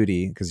for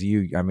beauty, because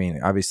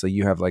obviously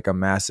you have like a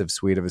massive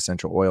suite of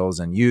essential oils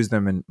and use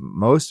them in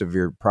most of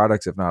your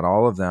products, if not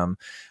all of them.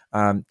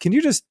 Can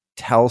you just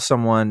tell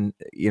someone,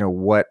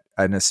 what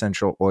an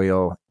essential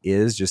oil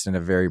is, just in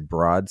a very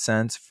broad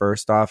sense,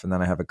 first off, and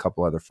then I have a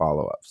couple other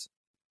follow-ups.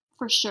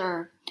 For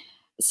sure.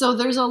 So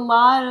there's a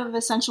lot of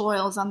essential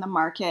oils on the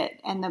market.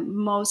 And the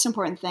most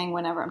important thing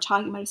whenever I'm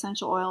talking about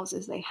essential oils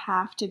is they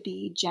have to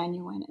be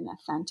genuine and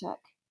authentic.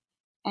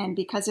 And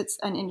because it's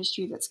an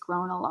industry that's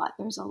grown a lot,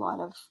 there's a lot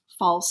of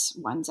false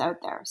ones out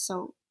there.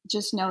 So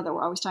just know that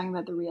we're always talking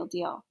about the real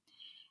deal.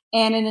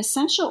 And an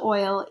essential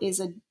oil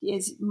is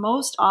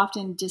most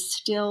often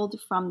distilled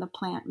from the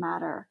plant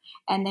matter.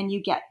 And then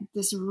you get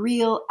this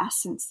real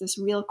essence, this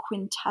real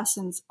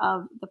quintessence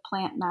of the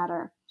plant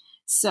matter.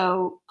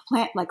 So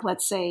like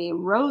let's say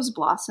rose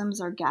blossoms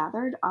are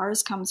gathered.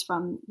 Ours comes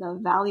from the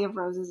Valley of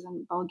Roses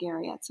in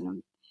Bulgaria.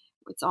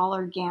 It's all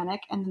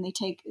organic. And then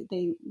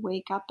they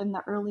wake up in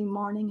the early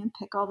morning and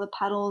pick all the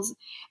petals.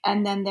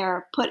 And then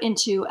they're put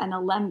into an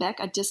alembic,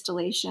 a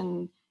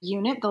distillation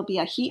unit. There'll be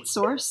a heat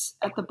source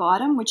at the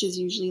bottom, which is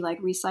usually like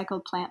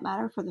recycled plant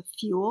matter for the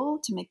fuel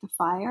to make the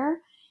fire.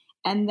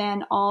 And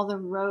then all the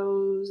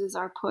roses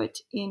are put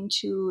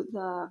into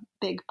the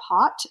big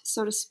pot,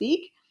 so to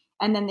speak.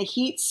 And then the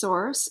heat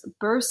source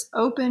bursts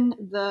open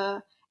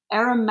the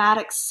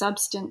aromatic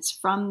substance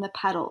from the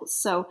petals.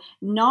 So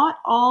not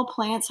all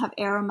plants have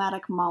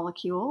aromatic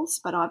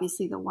molecules, but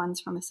obviously the ones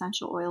from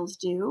essential oils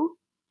do.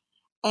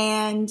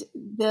 And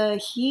the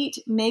heat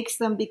makes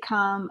them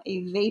become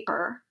a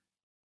vapor.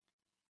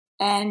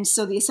 And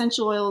so the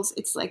essential oils,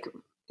 it's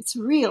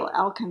real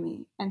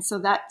alchemy. And so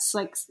that's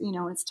like,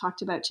 it's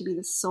talked about to be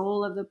the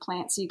soul of the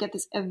plant. So you get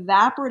this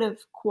evaporative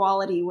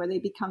quality where they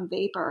become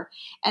vapor,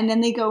 and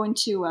then they go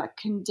into a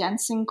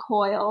condensing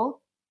coil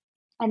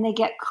and they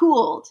get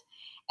cooled.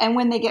 And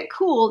when they get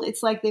cooled,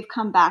 it's like they've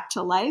come back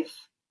to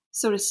life,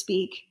 so to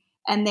speak,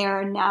 and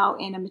they're now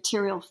in a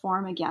material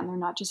form again. They're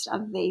not just a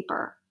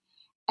vapor.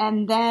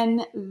 And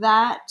then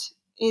that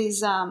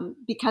is,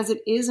 because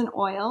it is an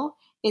oil,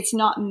 it's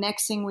not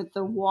mixing with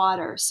the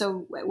water.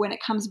 So when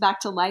it comes back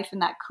to life in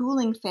that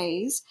cooling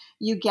phase,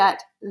 you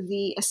get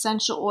the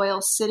essential oil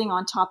sitting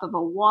on top of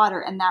a water,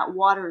 and that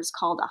water is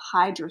called a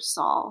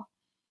hydrosol.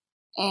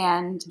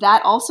 And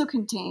that also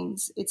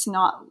contains, it's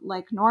not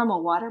like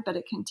normal water, but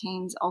it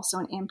contains also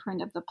an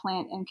imprint of the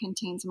plant and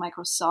contains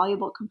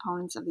microsoluble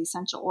components of the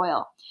essential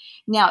oil.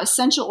 Now,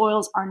 essential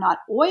oils are not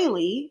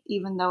oily,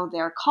 even though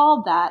they're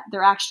called that.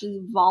 They're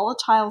actually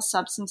volatile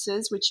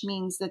substances, which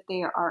means that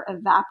they are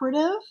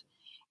evaporative.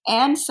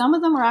 And some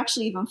of them are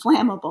actually even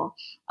flammable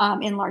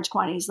in large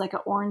quantities, like an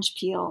orange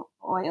peel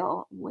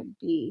oil would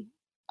be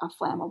a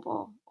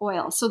flammable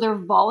oil. So they're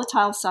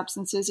volatile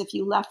substances. If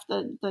you left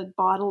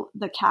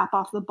the cap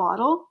off the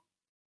bottle,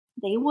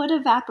 they would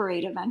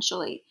evaporate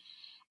eventually.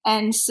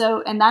 And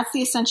that's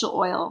the essential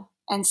oil.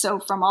 And so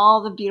from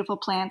all the beautiful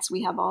plants,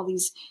 we have all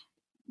these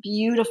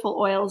beautiful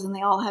oils, and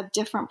they all have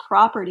different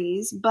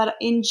properties. But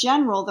in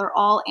general, they're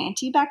all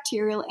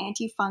antibacterial,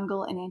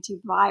 antifungal, and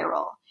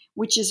antiviral,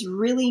 which is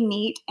really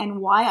neat, and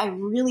why I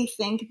really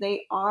think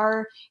they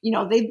are,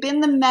 they've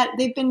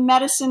been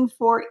medicine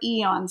for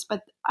eons,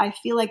 but I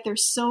feel like they're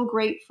so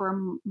great for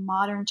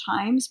modern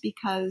times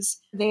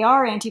because they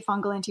are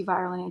antifungal,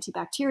 antiviral, and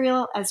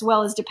antibacterial, as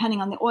well as, depending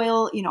on the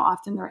oil,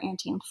 often they're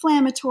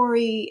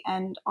anti-inflammatory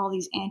and all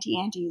these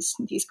anti-antis,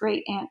 these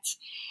great ants.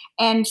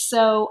 And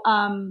so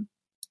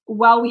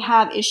while we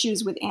have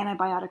issues with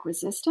antibiotic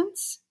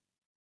resistance,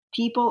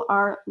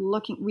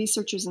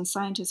 researchers and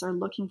scientists are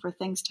looking for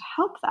things to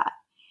help that.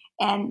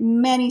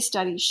 And many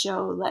studies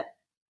show that,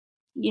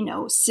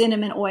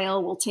 cinnamon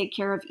oil will take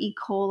care of E.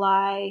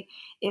 coli.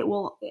 It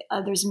will,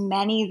 there's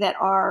many that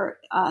are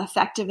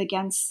effective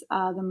against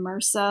the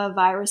MRSA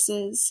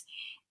viruses.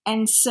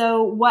 And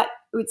so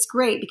it's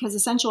great because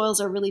essential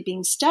oils are really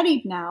being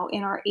studied now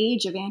in our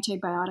age of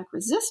antibiotic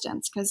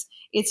resistance, because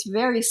it's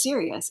very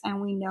serious.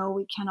 And we know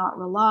we cannot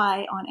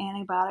rely on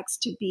antibiotics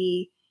to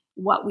be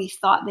what we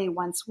thought they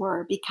once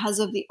were because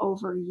of the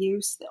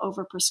overuse, the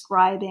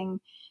overprescribing,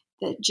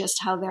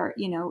 just how they're,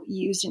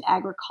 used in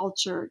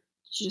agriculture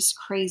just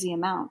crazy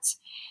amounts.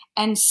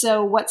 And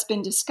so what's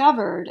been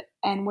discovered,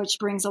 and which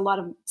brings a lot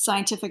of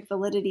scientific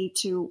validity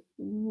to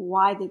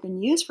why they've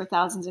been used for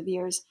thousands of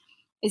years,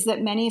 is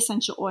that many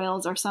essential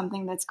oils are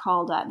something that's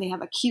called, they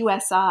have a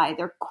QSI,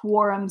 they're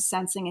quorum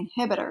sensing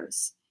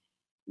inhibitors,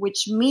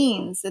 which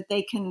means that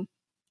they can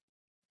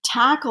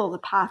tackle the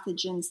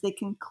pathogens, they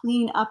can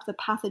clean up the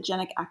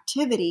pathogenic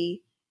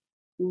activity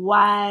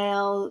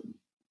while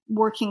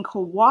working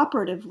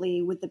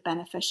cooperatively with the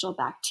beneficial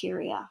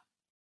bacteria.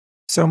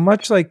 So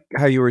much like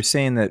how you were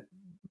saying that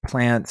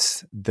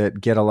plants that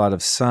get a lot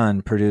of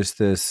sun produce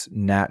this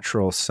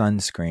natural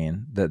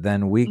sunscreen that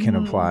then we can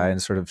apply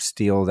and sort of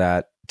steal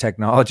that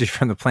technology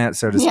from the plant,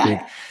 so to speak,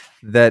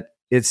 that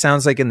it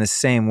sounds like in the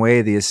same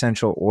way, the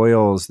essential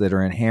oils that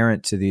are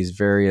inherent to these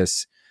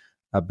various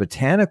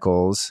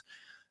botanicals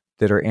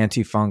that are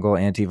antifungal,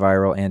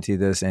 antiviral, anti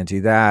this, anti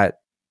that,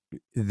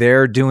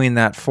 they're doing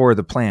that for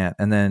the plant.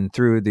 And then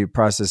through the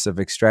process of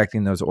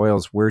extracting those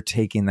oils, we're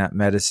taking that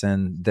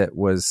medicine that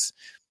was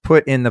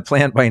put in the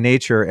plant by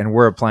nature and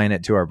we're applying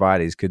it to our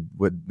bodies.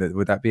 Would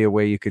that be a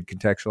way you could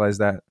contextualize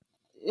that?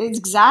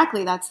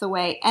 Exactly. That's the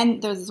way.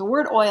 And there's the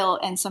word oil,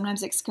 and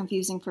sometimes it's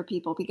confusing for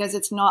people because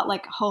it's not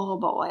like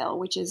jojoba oil,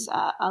 which is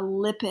a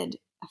lipid,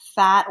 a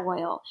fat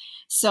oil.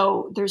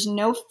 So there's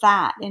no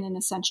fat in an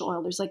essential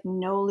oil. There's like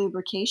no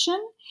lubrication,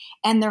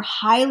 and they're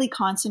highly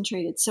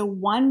concentrated. So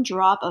one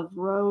drop of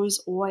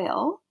rose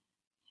oil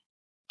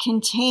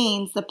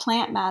contains the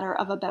plant matter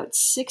of about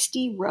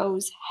 60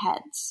 rose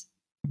heads.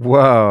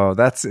 Whoa,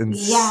 that's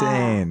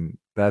insane. Yeah.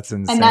 That's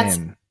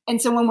insane. And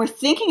so when we're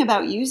thinking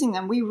about using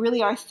them, we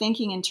really are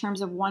thinking in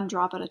terms of one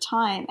drop at a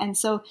time. And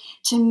so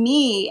to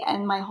me,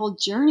 and my whole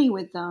journey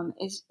with them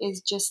is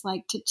just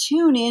like to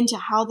tune into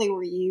how they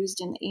were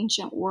used in the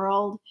ancient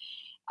world.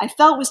 I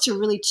felt was to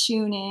really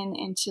tune in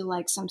into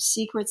like some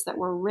secrets that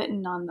were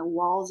written on the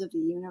walls of the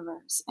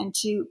universe, and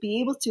to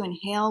be able to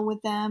inhale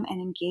with them and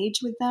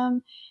engage with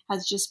them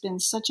has just been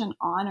such an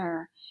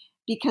honor,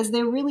 because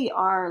they really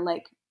are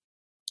like,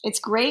 it's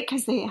great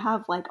because they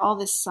have like all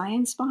this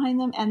science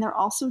behind them, and they're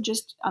also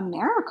just a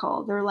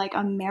miracle. They're like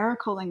a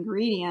miracle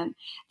ingredient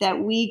that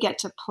we get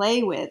to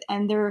play with.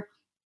 And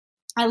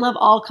I love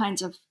all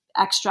kinds of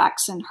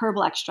extracts and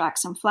herbal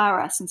extracts and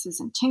flower essences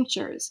and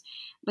tinctures,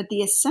 but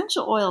the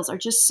essential oils are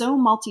just so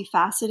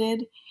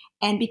multifaceted.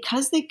 And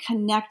because they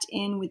connect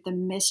in with the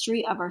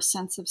mystery of our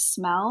sense of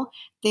smell,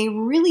 they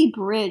really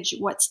bridge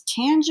what's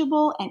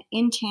tangible and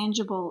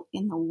intangible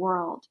in the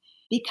world.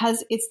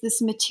 Because it's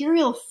this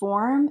material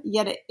form,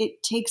 yet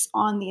it takes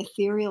on the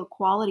ethereal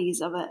qualities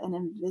of an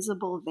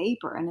invisible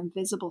vapor, an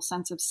invisible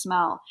sense of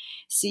smell.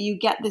 So you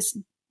get this,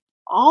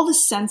 all the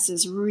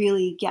senses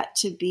really get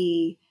to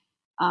be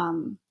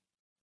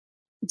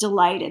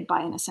delighted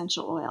by an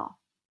essential oil.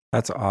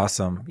 That's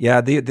awesome.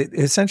 Yeah, the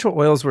essential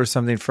oils were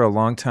something for a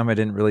long time I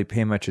didn't really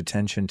pay much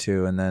attention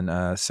to. And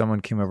then someone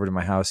came over to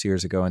my house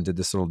years ago and did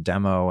this little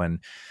demo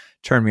and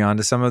turned me on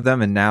to some of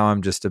them, and now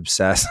I'm just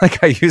obsessed.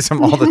 Like I use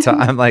them all the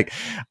time. Like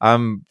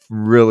I'm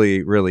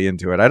really, really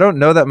into it. I don't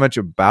know that much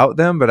about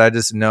them, but I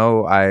just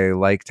know I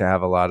like to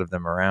have a lot of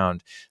them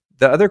around.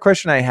 The other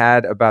question I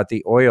had about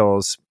the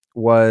oils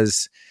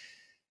was,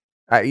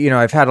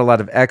 I've had a lot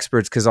of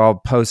experts, because I'll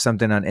post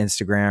something on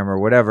Instagram or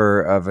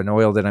whatever of an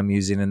oil that I'm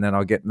using, and then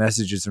I'll get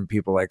messages from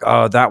people like,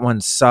 "Oh, that one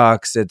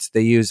sucks.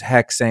 They use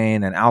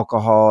hexane and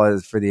alcohol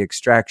for the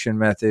extraction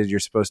method.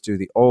 You're supposed to do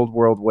the old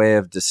world way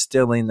of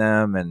distilling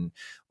them." And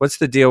what's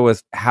the deal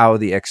with how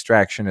the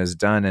extraction is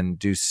done? And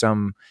do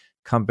some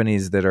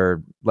companies that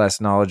are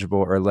less knowledgeable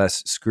or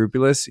less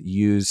scrupulous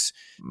use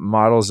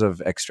models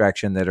of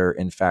extraction that are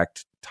in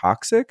fact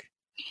toxic?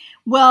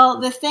 Well,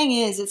 the thing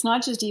is, it's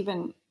not just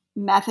even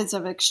methods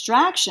of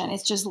extraction.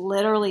 It's just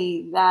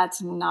literally,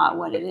 that's not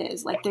what it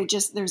is. Like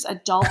there's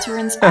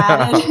adulterants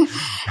added.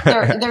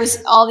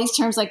 There's all these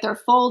terms, like they're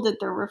folded,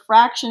 they're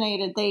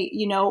refractionated,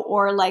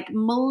 or like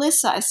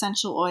Melissa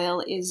essential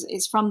oil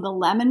is from the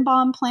lemon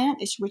balm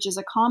plant, which is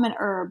a common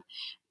herb,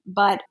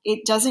 but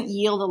it doesn't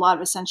yield a lot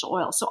of essential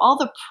oil. So all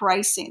the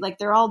pricing, like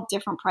they're all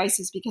different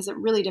prices, because it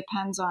really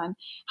depends on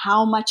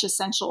how much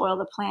essential oil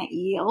the plant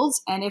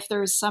yields. And if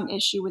there's some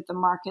issue with the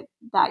market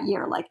that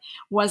year, like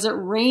was it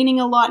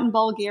raining a lot in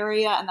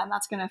Bulgaria? And then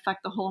that's going to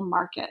affect the whole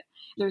market.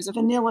 There's a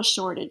vanilla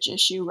shortage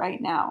issue right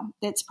now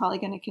that's probably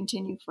going to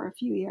continue for a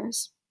few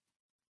years.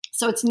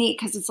 So it's neat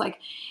because it's like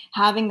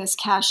having this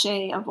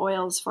cachet of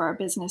oils for our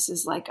business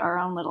is like our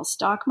own little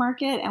stock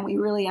market. And we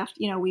really have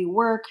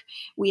to,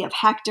 we have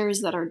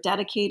hectares that are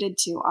dedicated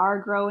to our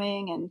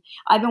growing. And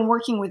I've been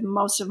working with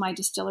most of my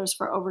distillers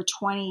for over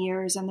 20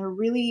 years, and they're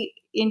really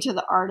into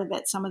the art of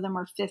it. Some of them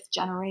are 5th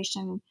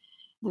generation.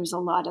 There's a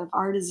lot of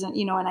artisan,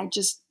 and I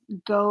just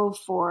go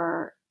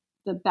for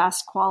the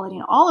best quality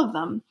in all of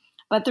them.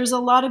 But there's a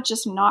lot of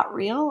just not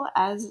real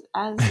as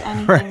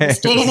anything right. In this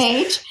day and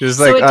age. Just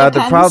so like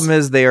the problem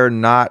is they are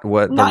not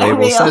what the label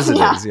real. Says it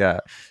is.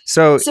 Yeah.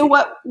 So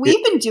what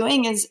we've been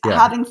doing is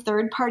having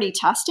third-party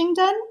testing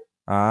done.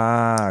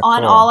 on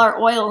cool. all our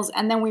oils,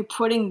 and then we're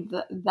putting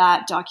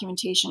that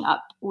documentation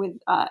up with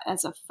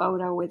as a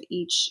photo with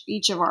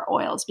each of our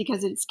oils,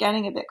 because it's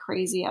getting a bit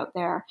crazy out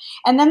there.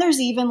 And then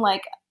there's even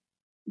like,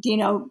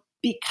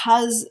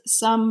 because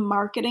some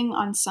marketing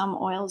on some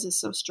oils is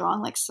so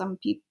strong, like some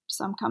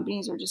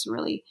companies are just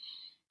really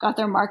got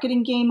their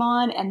marketing game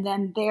on, and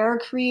then they're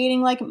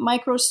creating like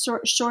micro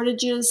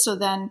shortages. So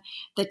then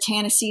the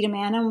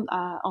tanacetamine,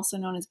 also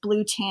known as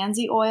blue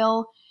tansy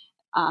oil,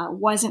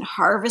 wasn't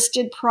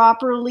harvested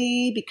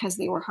properly because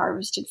they were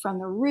harvested from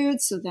the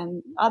roots. So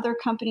then other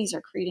companies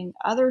are creating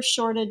other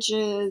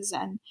shortages,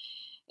 and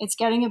it's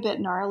getting a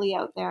bit gnarly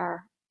out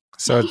there.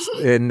 So it's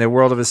in the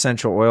world of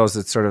essential oils,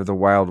 it's sort of the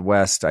Wild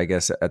West, I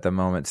guess, at the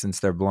moment, since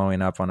they're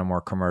blowing up on a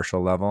more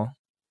commercial level.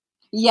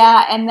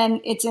 Yeah. And then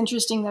it's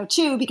interesting though,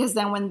 too, because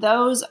then when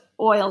those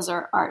oils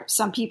are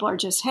some people are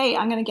just, hey,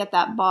 I'm going to get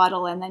that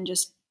bottle and then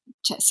just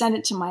send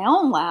it to my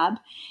own lab.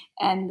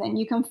 And then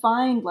you can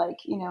find like,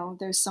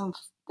 there's some,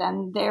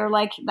 then they're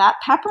like, that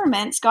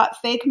peppermint's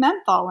got fake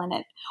menthol in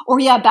it. Or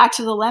back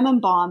to the lemon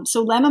balm.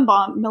 So lemon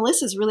balm,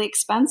 Melissa's really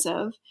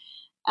expensive,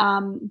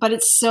 but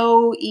it's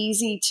so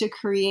easy to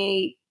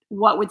create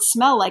what would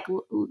smell like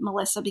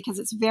Melissa because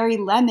it's very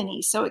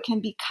lemony. So it can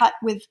be cut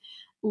with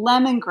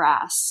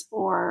lemongrass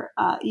or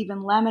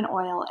even lemon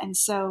oil. And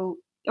so,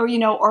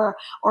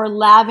 or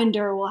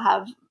lavender will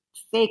have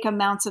fake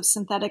amounts of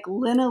synthetic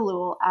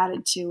linalool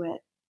added to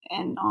it,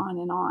 and on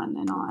and on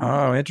and on.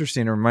 Oh,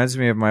 interesting. It reminds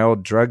me of my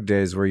old drug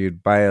days where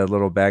you'd buy a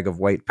little bag of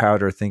white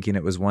powder thinking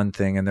it was one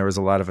thing and there was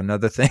a lot of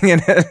another thing in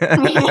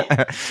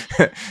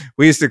it.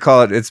 We used to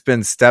call it, it's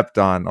been stepped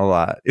on a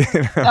lot.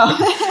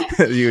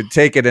 You would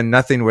take it and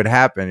nothing would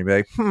happen. You'd be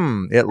like,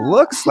 it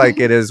looks like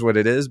it is what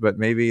it is, but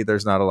maybe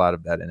there's not a lot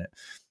of that in it.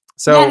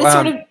 So it's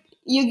sort of,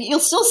 you'll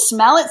still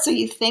smell it, so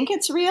you think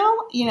it's real,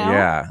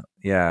 Yeah.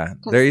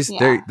 There used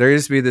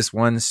to be this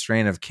one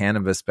strain of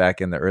cannabis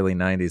back in the early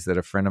 90s that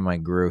a friend of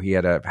mine grew. He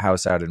had a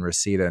house out in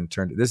Reseda and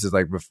this is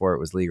like before it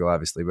was legal,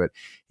 obviously, but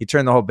he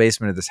turned the whole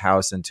basement of this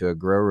house into a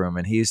grow room,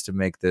 and he used to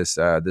make this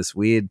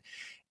weed,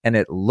 and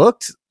it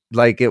looked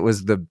like it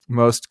was the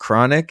most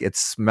chronic. It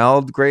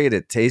smelled great.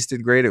 It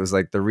tasted great. It was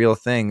like the real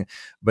thing,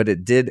 but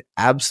it did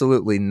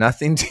absolutely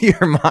nothing to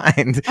your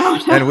mind.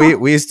 Oh, no.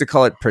 And we used to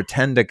call it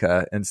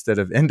pretendica instead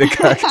of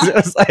indica.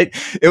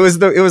 It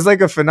was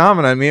like a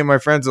phenomenon. Me and my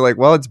friends are like,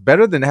 well, it's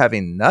better than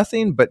having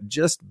nothing, but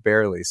just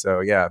barely. So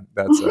yeah,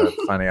 that's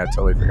funny. I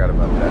totally forgot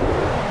about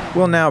that.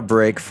 We'll now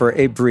break for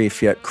a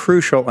brief yet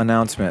crucial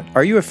announcement.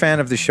 Are you a fan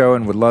of the show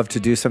and would love to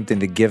do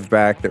something to give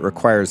back that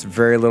requires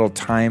very little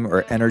time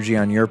or energy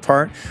on your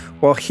part?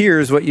 Well,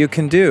 here's what you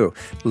can do.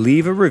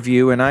 Leave a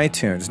review in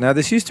iTunes. Now,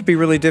 this used to be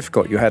really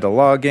difficult. You had to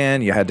log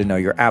in, you had to know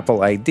your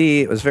Apple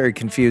ID. It was very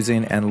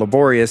confusing and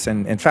laborious.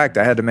 And in fact,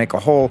 I had to make a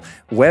whole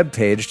web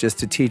page just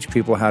to teach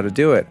people how to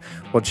do it.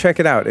 Well, check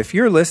it out. If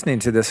you're listening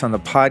to this on the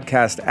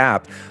podcast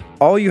app,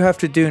 all you have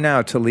to do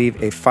now to leave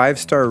a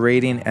 5-star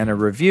rating and a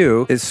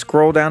review is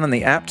scroll down on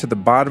the app to the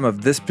bottom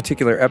of this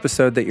particular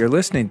episode that you're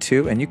listening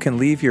to, and you can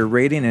leave your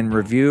rating and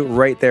review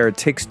right there. It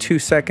takes 2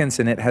 seconds,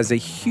 and it has a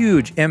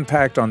huge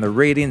impact on the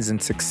ratings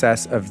and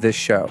success of this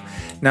show.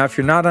 Now, if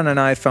you're not on an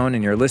iPhone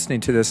and you're listening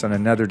to this on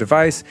another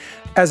device,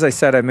 as I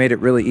said, I made it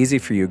really easy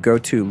for you. Go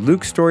to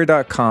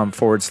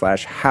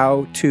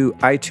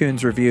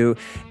lukestory.com/how-to-iTunes review,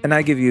 and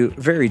I give you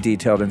very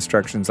detailed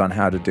instructions on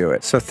how to do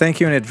it. So thank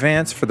you in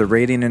advance for the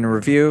rating and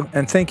review.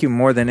 And thank you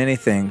more than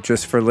anything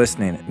just for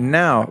listening.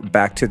 Now,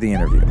 back to the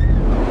interview.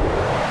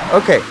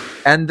 Okay,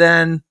 and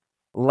then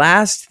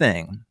last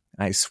thing,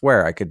 I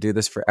swear I could do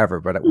this forever,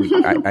 but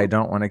I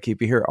don't want to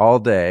keep you here all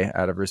day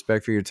out of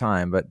respect for your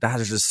time, but that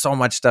is just so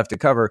much stuff to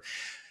cover.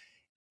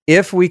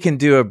 If we can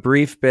do a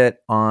brief bit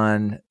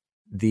on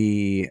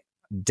the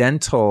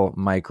dental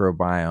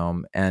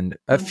microbiome and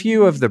a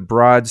few of the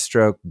broad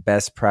stroke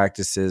best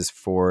practices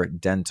for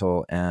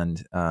dental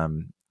and,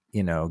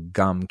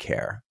 gum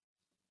care.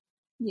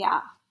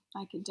 Yeah,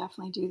 I could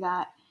definitely do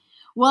that.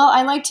 Well,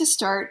 I like to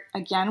start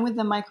again with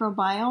the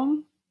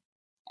microbiome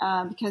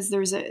because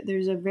there's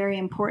a very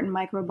important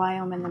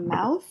microbiome in the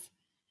mouth.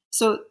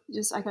 So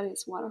I gotta get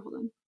some water. Hold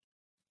on.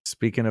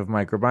 Speaking of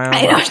microbiome,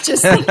 I was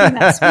just thinking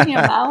that. Speaking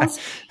of mouths,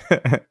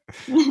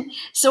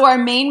 so our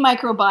main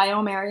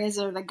microbiome areas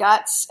are the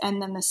guts,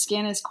 and then the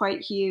skin is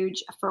quite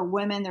huge. For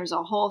women, there's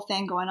a whole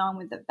thing going on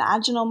with the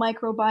vaginal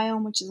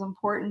microbiome, which is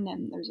important,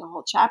 and there's a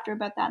whole chapter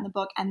about that in the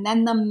book. And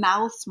then the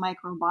mouth's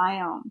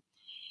microbiome.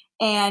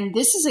 And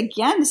this has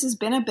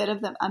been a bit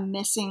of a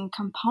missing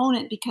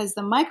component because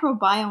the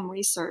microbiome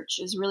research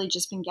has really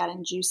just been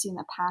getting juicy in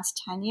the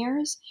past 10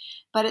 years,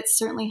 but it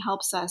certainly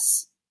helps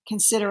us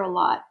consider a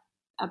lot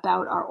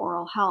about our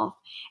oral health.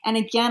 And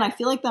again, I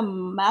feel like the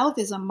mouth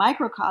is a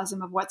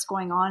microcosm of what's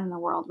going on in the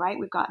world, right?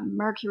 We've got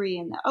mercury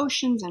in the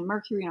oceans and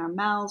mercury in our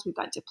mouths. We've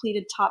got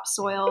depleted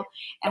topsoil,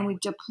 and we've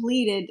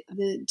depleted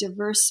the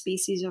diverse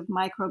species of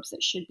microbes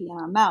that should be in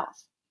our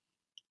mouth.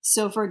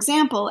 So for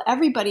example,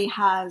 everybody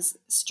has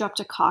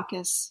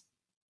Streptococcus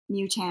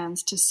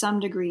mutans to some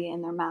degree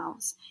in their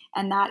mouths,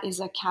 and that is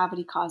a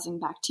cavity-causing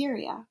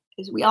bacteria.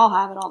 is we all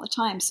have it all the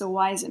time. So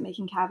why is it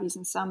making cavities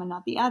in some and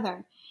not the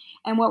other?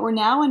 And what we're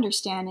now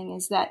understanding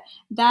is that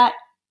that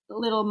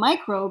little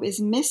microbe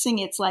is missing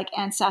its like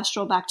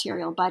ancestral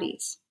bacterial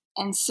buddies.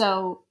 And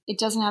so it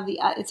doesn't have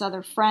its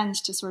other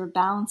friends to sort of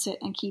balance it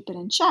and keep it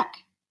in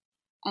check.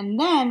 And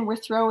then we're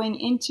throwing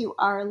into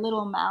our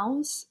little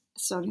mouths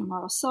sodium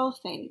lauryl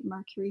sulfate,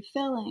 mercury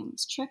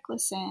fillings,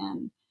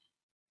 triclosan,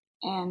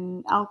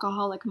 and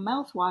alcoholic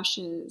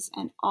mouthwashes.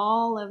 And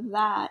all of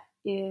that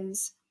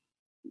is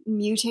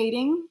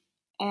mutating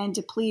and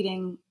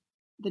depleting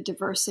the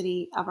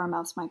diversity of our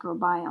mouth's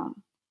microbiome.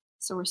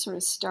 So we're sort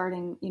of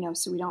starting,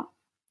 so we don't,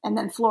 and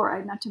then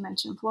fluoride, not to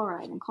mention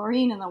fluoride and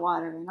chlorine in the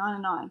water and on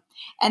and on.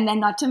 And then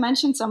not to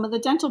mention some of the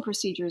dental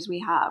procedures we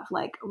have,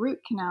 like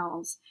root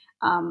canals,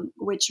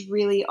 which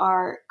really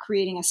are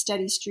creating a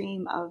steady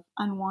stream of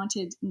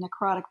unwanted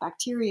necrotic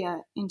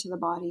bacteria into the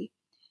body.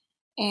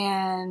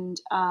 And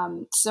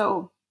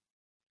so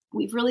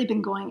we've really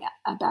been going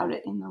about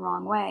it in the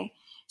wrong way.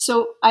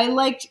 So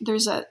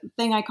there's a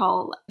thing I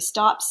call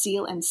stop,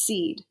 seal, and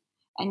seed.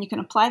 And you can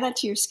apply that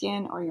to your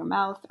skin or your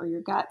mouth or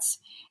your guts.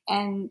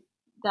 And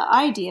the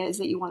idea is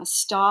that you want to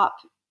stop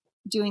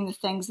doing the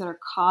things that are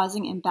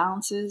causing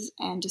imbalances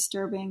and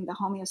disturbing the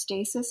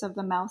homeostasis of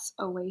the mouth's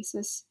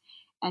oasis.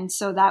 And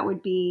so that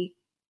would be,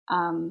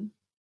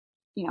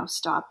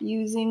 stop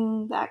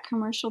using that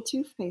commercial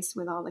toothpaste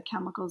with all the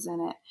chemicals in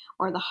it,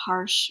 or the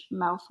harsh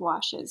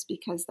mouthwashes,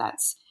 because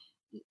that's,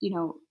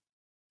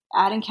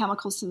 adding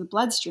chemicals to the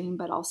bloodstream,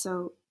 but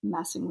also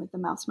messing with the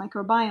mouth's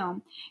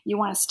microbiome. You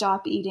want to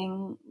stop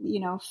eating,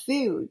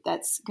 food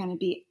that's going to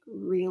be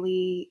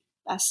really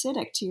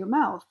acidic to your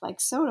mouth, like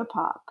soda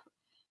pop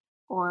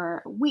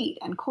or wheat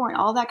and corn,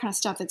 all that kind of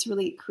stuff that's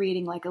really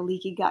creating like a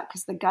leaky gut,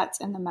 because the guts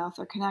and the mouth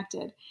are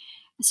connected.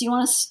 So you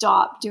want to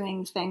stop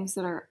doing things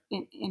that are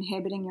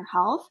inhibiting your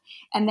health,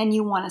 and then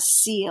you want to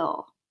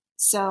seal.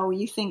 So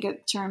you think in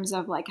terms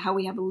of like how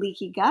we have a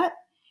leaky gut.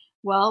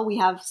 Well, we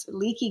have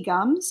leaky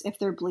gums if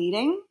they're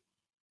bleeding.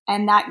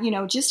 And that,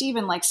 just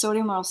even like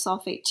sodium lauryl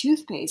sulfate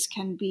toothpaste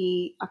can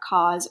be a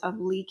cause of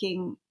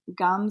leaking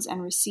gums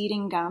and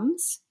receding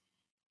gums.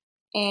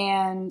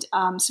 And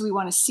so we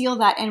want to seal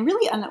that. And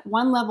really on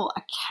one level,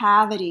 a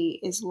cavity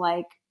is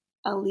like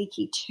a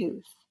leaky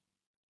tooth.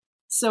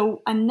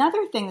 So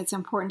another thing that's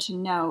important to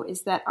know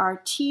is that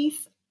our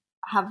teeth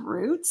have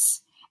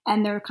roots,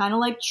 and they're kind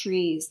of like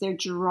trees. They're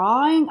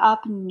drawing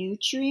up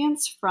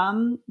nutrients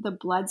from the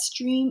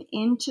bloodstream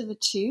into the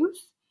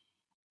tooth.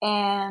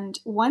 And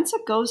once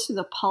it goes through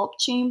the pulp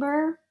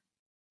chamber,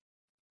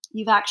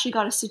 you've actually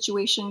got a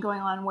situation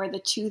going on where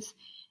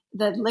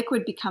the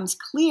liquid becomes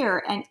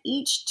clear, and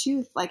each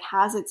tooth like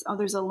has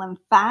there's a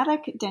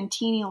lymphatic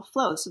dentinal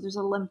flow. So there's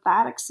a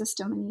lymphatic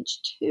system in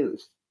each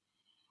tooth.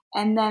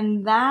 And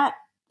then that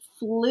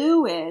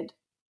fluid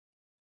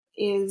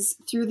is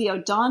through the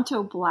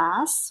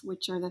odontoblasts,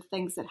 which are the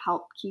things that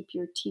help keep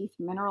your teeth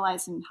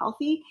mineralized and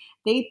healthy.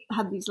 They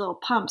have these little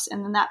pumps,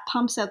 and then that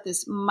pumps out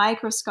this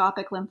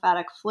microscopic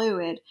lymphatic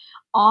fluid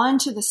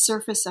onto the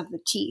surface of the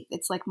teeth.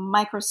 It's like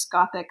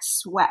microscopic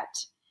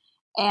sweat.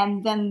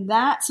 And then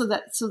so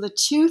the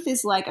tooth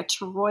is like a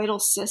toroidal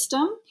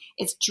system.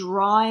 It's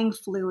drawing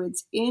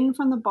fluids in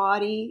from the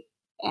body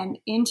and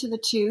into the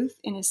tooth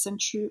in a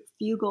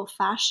centrifugal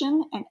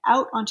fashion and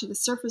out onto the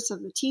surface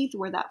of the teeth,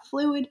 where that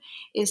fluid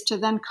is to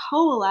then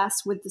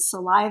coalesce with the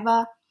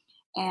saliva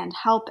and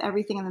help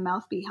everything in the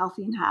mouth be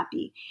healthy and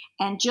happy.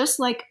 And just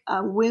like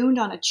a wound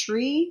on a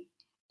tree,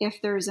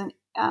 if there's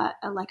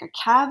like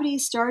a cavity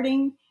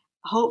starting,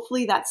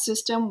 hopefully that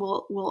system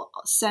will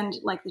send,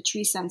 like the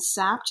tree sends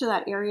sap to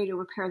that area to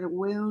repair the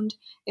wound.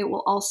 It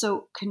will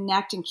also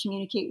connect and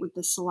communicate with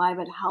the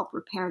saliva to help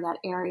repair that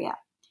area.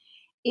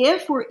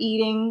 If we're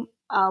eating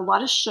a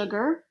lot of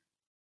sugar,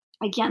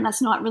 again,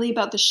 that's not really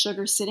about the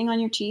sugar sitting on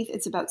your teeth.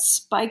 It's about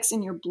spikes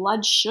in your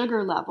blood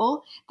sugar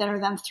level that are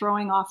then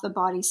throwing off the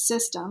body's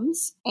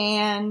systems.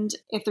 And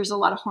if there's a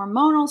lot of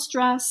hormonal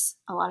stress,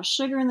 a lot of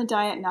sugar in the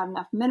diet, not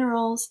enough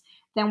minerals,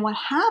 then what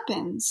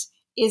happens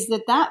is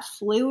that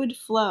fluid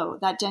flow,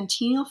 that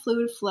dentinal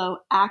fluid flow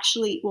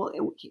actually,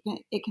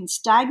 it can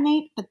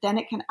stagnate, but then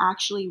it can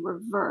actually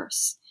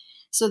reverse.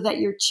 So that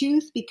your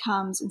tooth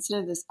becomes,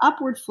 instead of this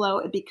upward flow,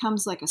 it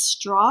becomes like a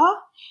straw,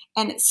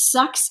 and it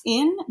sucks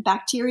in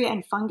bacteria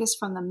and fungus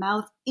from the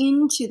mouth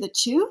into the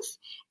tooth.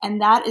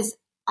 And that is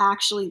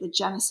actually the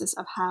genesis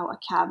of how a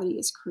cavity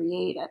is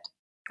created.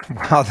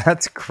 Wow,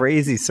 that's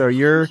crazy. So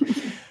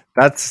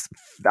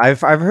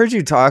I've heard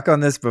you talk on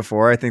this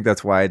before. I think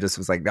that's why I just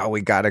was like, no, we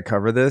got to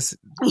cover this.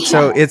 Yeah.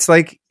 So it's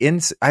like,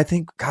 I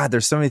think, God,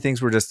 there's so many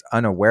things we're just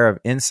unaware of.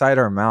 Inside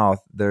our mouth,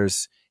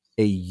 there's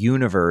a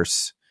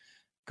universe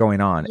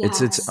going on.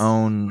 Yes. It's its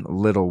own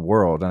little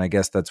world. And I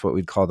guess that's what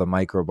we'd call the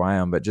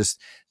microbiome. But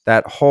just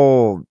that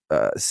whole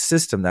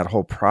system, that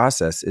whole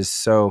process is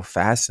so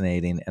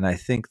fascinating. And I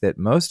think that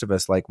most of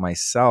us, like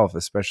myself,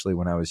 especially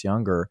when I was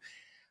younger,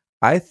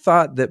 I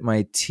thought that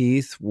my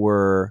teeth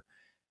were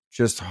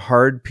just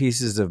hard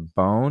pieces of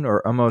bone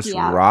or almost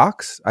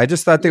rocks. I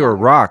just thought they were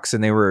rocks,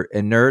 and they were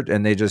inert,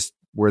 and they just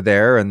were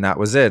there and that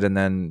was it. And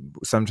then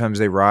sometimes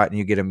they rot and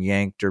you get them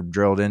yanked or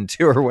drilled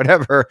into or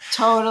whatever.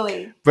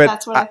 Totally. But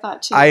that's what I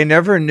thought too. I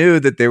never knew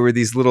that there were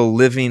these little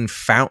living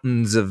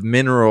fountains of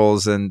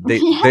minerals, and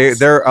Yes.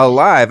 they're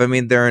alive. I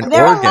mean, they're an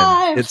organ.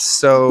 Alive. It's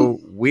so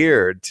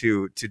weird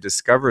to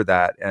discover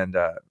that. And,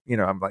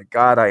 I'm like,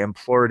 God, I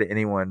implore to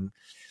anyone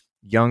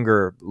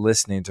younger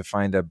listening to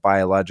find a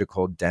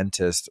biological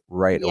dentist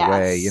right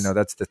away.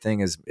 That's the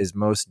thing is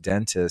most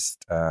dentists,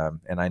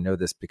 and I know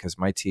this because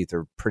my teeth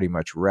are pretty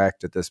much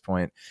wrecked at this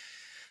point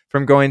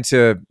from going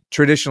to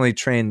traditionally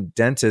trained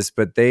dentists,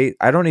 but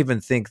I don't even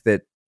think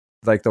that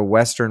like the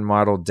Western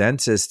model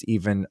dentists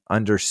even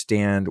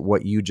understand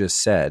what you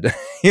just said.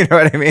 You know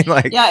what I mean?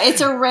 Like, yeah,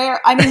 it's a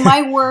rare, I mean,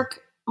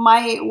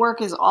 my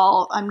work is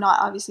all, I'm not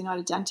obviously not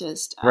a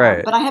dentist,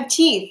 right. But I have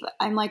teeth.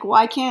 I'm like,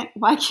 why can't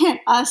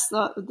us,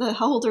 the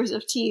holders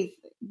of teeth,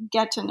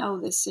 get to know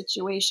this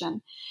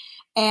situation?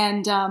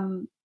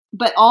 And,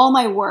 but all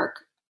my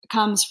work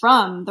comes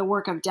from the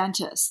work of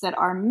dentists that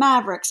are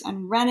mavericks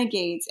and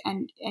renegades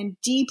and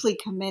deeply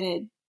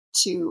committed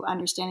to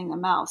understanding the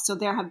mouth. So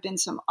there have been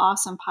some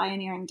awesome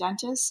pioneering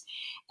dentists,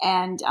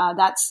 and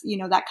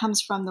that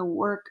comes from the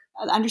work,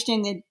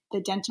 understanding the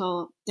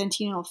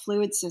dentinal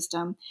fluid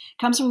system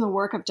comes from the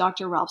work of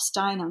Dr. Ralph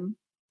Steinem,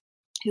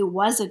 who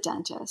was a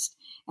dentist,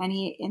 and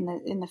he in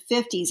the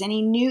 50s, and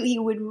he knew he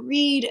would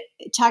read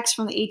texts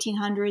from the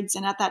 1800s,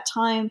 and at that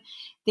time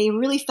they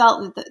really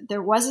felt that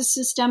there was a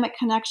systemic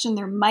connection.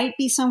 There might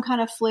be some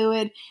kind of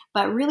fluid,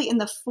 but really in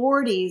the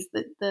 40s,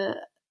 the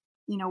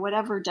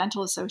whatever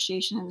dental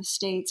association in the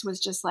States was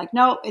just like,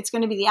 no, it's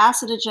going to be the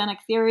acidogenic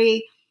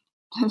theory.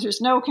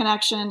 There's no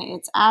connection.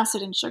 It's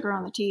acid and sugar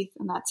on the teeth,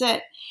 and that's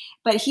it.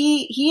 But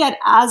he had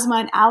asthma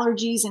and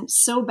allergies, and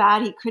so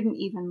bad he couldn't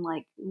even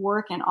like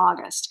work in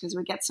August because it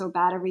would get so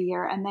bad every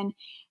year. And then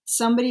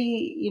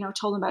somebody,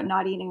 told him about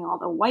not eating all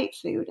the white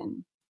food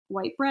and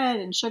white bread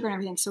and sugar and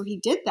everything. So he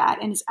did that,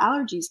 and his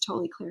allergies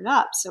totally cleared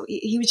up. So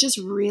he was just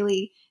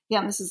really,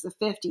 this is the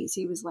 50s.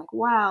 He was like,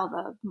 wow,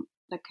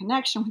 the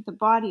connection with the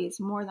body is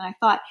more than I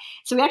thought.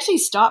 So he actually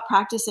stopped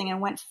practicing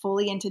and went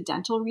fully into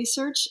dental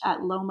research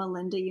at Loma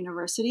Linda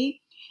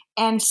University.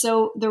 And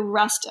so the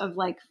rest of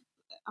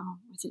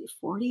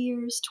 40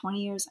 years,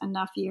 20 years,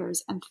 enough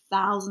years, and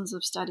thousands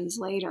of studies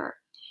later,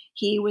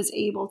 he was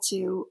able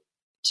to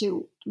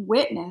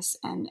witness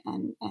and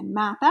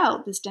map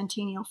out this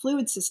dentinal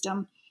fluid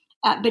system.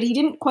 But he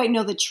didn't quite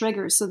know the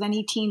triggers. So then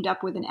he teamed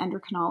up with an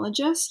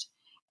endocrinologist,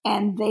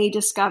 and they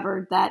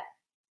discovered that,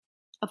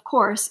 of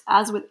course,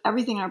 as with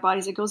everything in our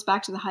bodies, it goes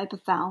back to the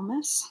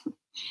hypothalamus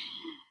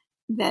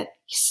that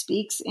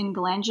speaks in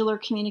glandular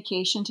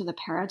communication to the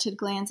parotid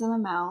glands in the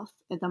mouth.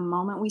 At the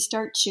moment we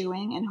start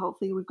chewing, and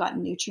hopefully we've got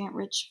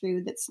nutrient-rich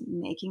food that's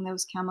making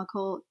those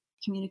chemical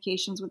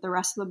communications with the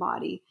rest of the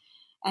body.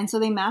 And so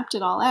they mapped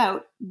it all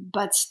out,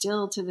 but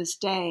still to this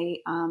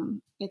day,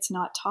 it's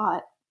not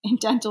taught in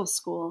dental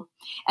school.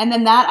 And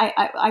then that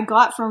I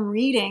got from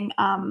reading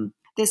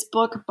this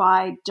book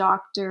by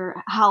Dr.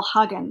 Hal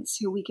Huggins,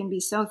 who we can be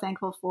so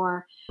thankful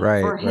for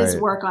his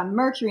work on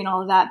mercury and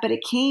all of that. But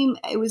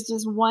it was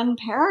just one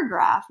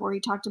paragraph where he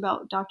talked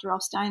about Dr.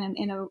 Ralph Steinem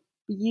in a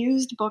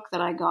used book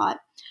that I got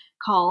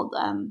called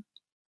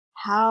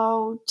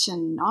How to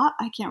Not,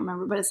 I can't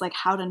remember, but it's like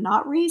How to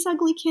Not Raise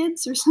Ugly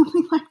Kids or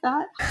something like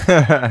that.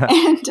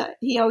 And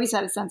he always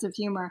had a sense of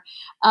humor.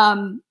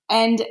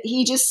 And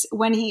he just,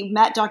 when he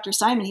met Dr.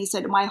 Simon, he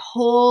said, my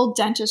whole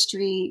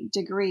dentistry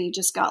degree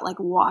just got like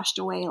washed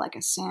away like a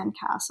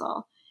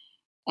sandcastle.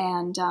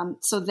 And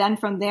so then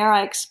from there,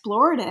 I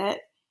explored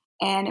it,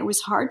 and it was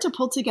hard to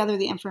pull together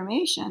the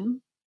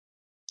information.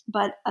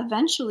 But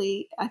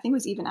eventually, I think it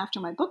was even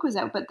after my book was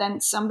out, but then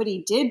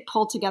somebody did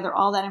pull together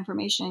all that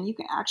information, and you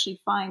can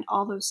actually find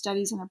all those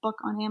studies in a book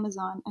on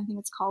Amazon. I think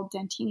it's called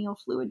Dentinal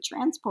Fluid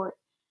Transport.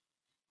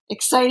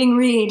 Exciting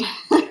read.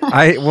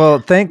 Well,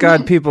 thank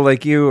God people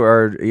like you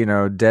are,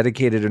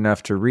 dedicated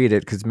enough to read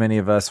it, because many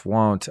of us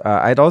won't.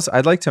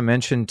 I'd like to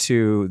mention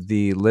to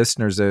the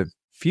listeners a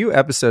few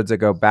episodes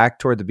ago, back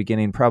toward the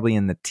beginning, probably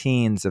in the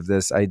teens of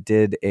this, I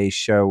did a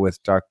show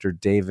with Dr.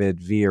 David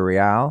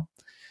Villarreal.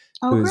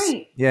 Oh,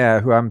 great. Yeah,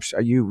 who I'm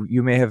sure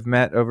you may have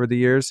met over the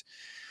years.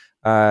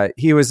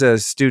 He was a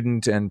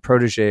student and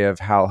protege of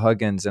Hal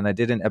Huggins, and I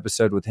did an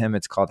episode with him.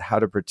 It's called How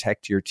to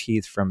Protect Your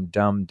Teeth from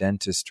Dumb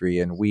Dentistry.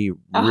 And we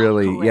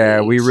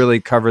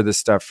really cover this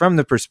stuff from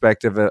the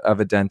perspective of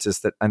a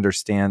dentist that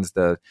understands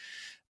the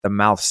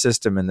mouth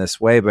system in this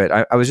way. But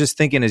I was just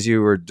thinking, as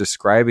you were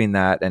describing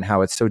that and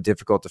how it's so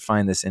difficult to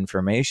find this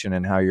information,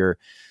 and how your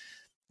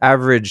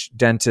average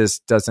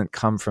dentist doesn't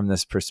come from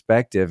this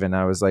perspective. And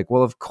I was like,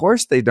 well, of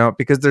course they don't,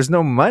 because there's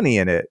no money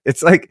in it.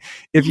 It's like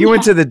if you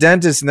went to the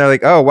dentist and they're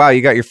like, oh, wow,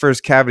 you got your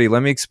first cavity.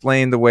 Let me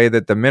explain the way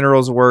that the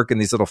minerals work and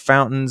these little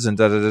fountains and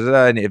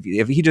da-da-da-da. And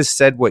if he just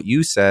said what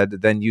you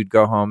said, then you'd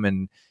go home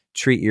and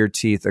treat your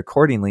teeth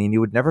accordingly, and you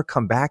would never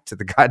come back to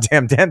the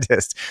goddamn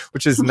dentist,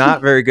 which is not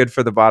very good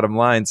for the bottom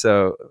line.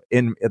 So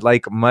in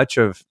like much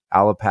of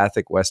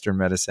allopathic Western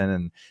medicine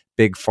and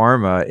big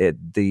pharma,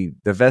 the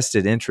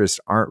vested interests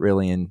aren't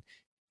really in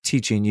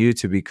teaching you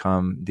to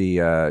become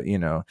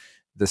the,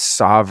 the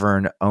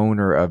sovereign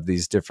owner of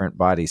these different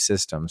body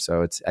systems.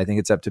 So I think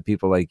it's up to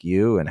people like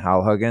you and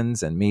Hal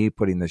Huggins and me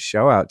putting the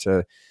show out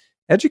to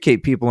educate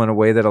people in a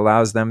way that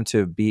allows them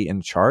to be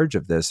in charge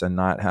of this and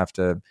not have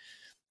to,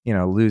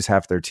 lose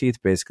half their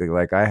teeth basically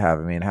like I have.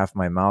 I mean, half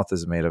my mouth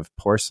is made of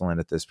porcelain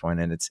at this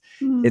point, and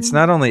it's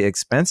not only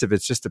expensive,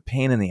 it's just a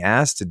pain in the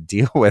ass to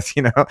deal with,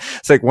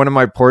 It's like one of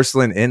my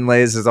porcelain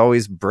inlays is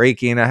always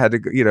breaking. I had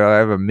to, I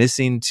have a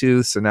missing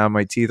tooth, so now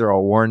my teeth are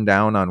all worn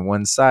down on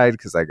one side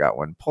because I got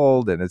one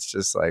pulled, and it's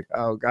just like,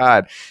 oh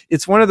God.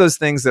 It's one of those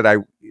things that I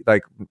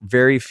like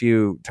very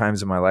few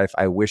times in my life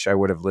I wish I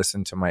would have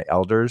listened to my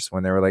elders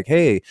when they were like,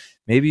 hey,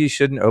 maybe you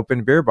shouldn't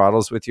open beer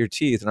bottles with your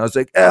teeth. And I was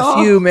like, F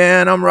you,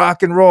 man, I'm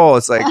rock and roll.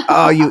 It's like,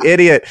 oh, you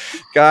idiot.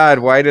 God,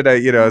 why did I,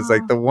 it's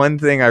like the one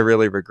thing I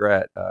really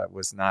regret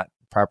was not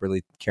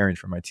properly caring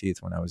for my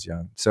teeth when I was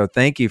young. So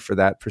thank you for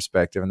that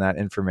perspective and that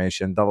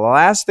information. The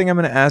last thing I'm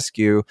going to ask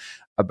you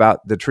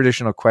about the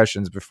traditional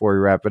questions before we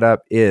wrap it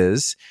up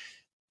is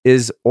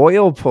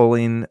oil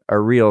pulling a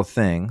real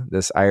thing,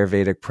 this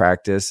Ayurvedic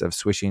practice of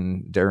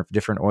swishing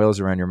different oils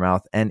around your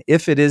mouth? And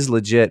if it is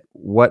legit,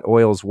 what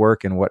oils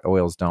work and what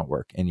oils don't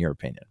work, in your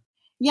opinion?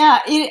 Yeah,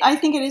 I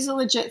think it is a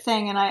legit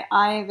thing. And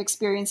I've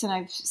experienced and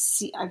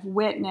I've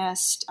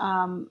witnessed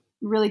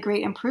really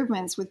great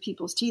improvements with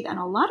people's teeth and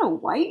a lot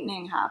of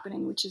whitening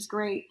happening, which is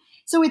great.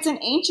 So it's an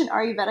ancient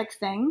Ayurvedic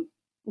thing,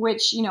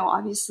 which,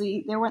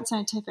 obviously there weren't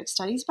scientific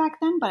studies back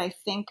then, but I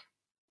think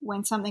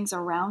when something's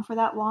around for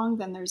that long,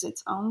 then there's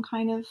its own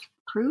kind of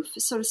proof,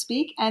 so to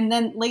speak. And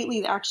then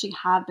lately, there actually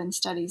have been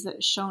studies that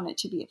have shown it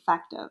to be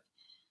effective.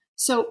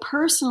 So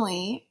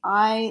personally,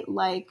 I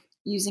like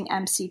using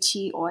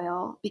MCT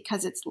oil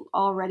because it's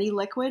already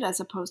liquid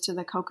as opposed to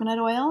the coconut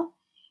oil.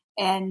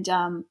 And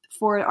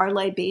for our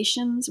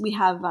libations, we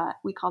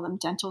call them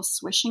dental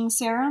swishing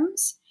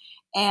serums.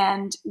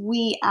 And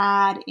we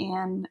add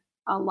in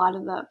a lot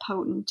of the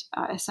potent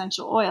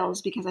essential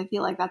oils because I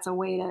feel like that's a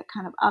way to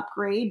kind of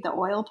upgrade the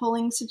oil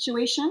pulling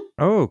situation.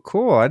 Oh,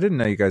 cool. I didn't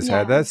know you guys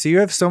had that. So you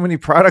have so many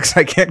products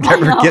I can't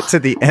ever get to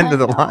the end of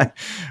the line.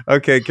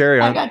 Okay, carry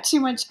on. I got too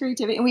much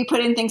creativity. And we put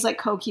in things like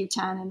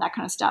CoQ10 and that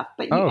kind of stuff.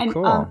 But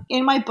cool.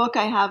 In my book,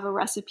 I have a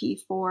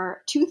recipe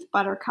for tooth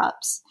butter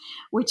cups,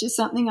 which is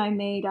something I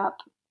made up,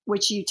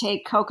 which you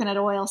take coconut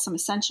oil, some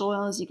essential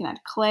oils, you can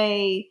add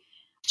clay,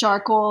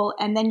 charcoal,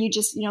 and then you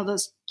just,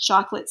 those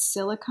chocolate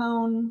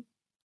silicone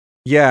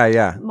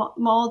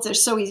molds are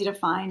so easy to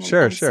find.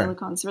 Sure.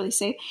 Silicone's really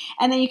safe.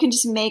 And then you can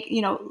just make,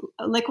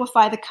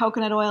 liquefy the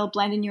coconut oil,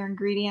 blend in your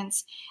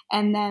ingredients,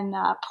 and then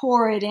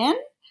pour it in,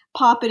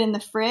 pop it in the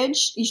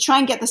fridge. You try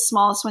and get the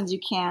smallest ones you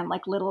can,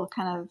 like little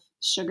kind of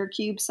sugar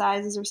cube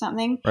sizes or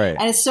something. Right.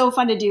 And it's so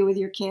fun to do with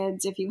your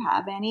kids if you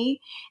have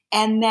any.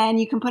 And then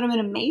you can put them in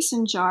a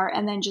mason jar,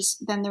 and then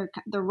they're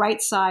the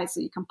right size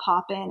so you can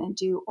pop in and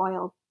do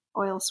oil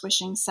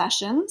swishing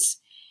sessions.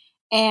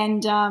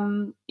 And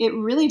it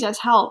really does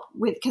help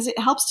because it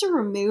helps to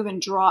remove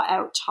and draw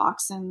out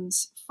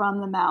toxins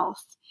from the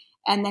mouth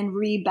and then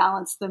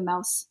rebalance the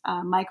mouth's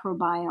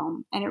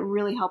microbiome. And it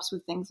really helps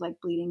with things like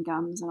bleeding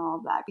gums and all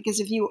of that. Because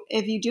if you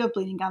do have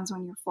bleeding gums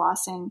when you're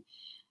flossing,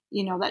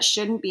 that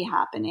shouldn't be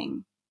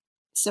happening.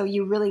 So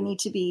you really need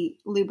to be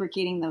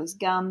lubricating those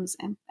gums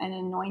and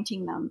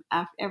anointing them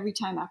every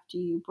time after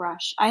you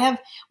brush.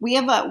 We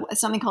have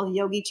something called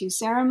Yogi 2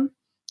 serum.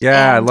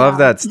 Yeah, I love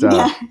that stuff.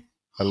 Yeah.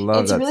 I love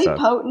that stuff. It's really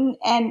potent,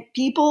 and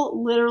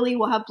people literally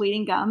will have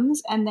bleeding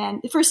gums. And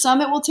then for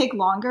some, it will take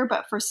longer,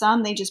 but for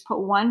some, they just put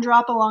one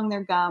drop along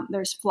their gum,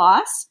 their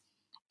floss,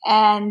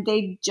 and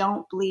they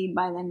don't bleed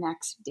by the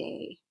next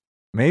day.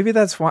 Maybe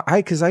that's why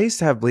because I used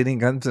to have bleeding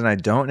gums and I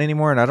don't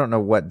anymore, and I don't know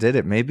what did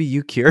it. Maybe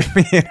you cured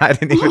me and I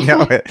didn't even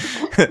know it.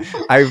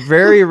 I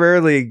very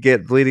rarely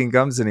get bleeding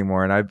gums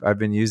anymore, and I've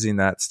been using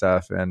that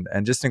stuff and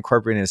just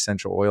incorporating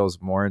essential oils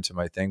more into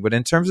my thing. But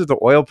in terms of the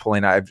oil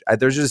pulling,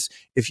 there's just,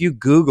 if you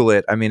Google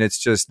it, I mean, it's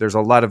just, there's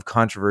a lot of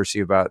controversy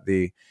about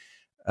the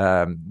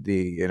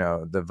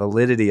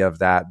validity of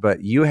that.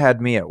 But you had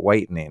me at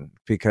whitening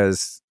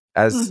because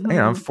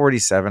I'm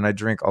 47. I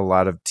drink a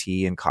lot of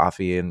tea and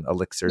coffee and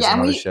elixirs and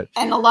all this shit.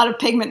 And a lot of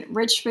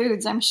pigment-rich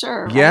foods, I'm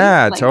sure. Right?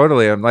 Yeah,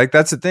 totally. I'm like,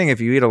 that's the thing. If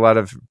you eat a lot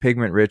of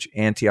pigment-rich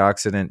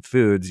antioxidant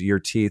foods, your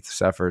teeth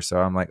suffer. So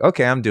I'm like,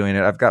 okay, I'm doing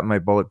it. I've got my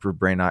bulletproof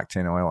brain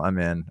octane oil. I'm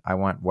in. I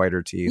want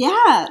whiter teeth.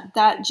 Yeah,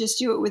 just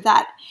do it with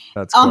that.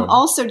 That's cool.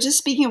 Also, just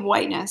speaking of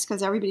whiteness,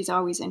 because everybody's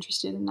always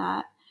interested in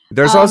that.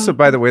 There's also,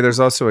 by the way,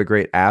 there's also a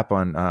great app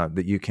on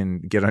that you can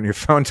get on your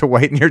phone to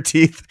whiten your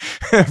teeth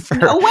for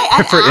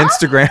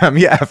Instagram.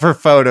 Yeah, for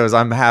photos.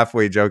 I'm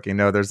halfway joking.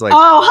 No, there's like,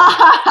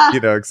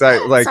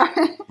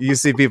 you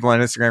see people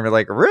on Instagram, you're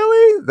like,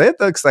 really? That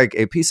looks like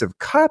a piece of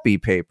copy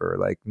paper.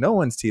 Like no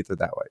one's teeth are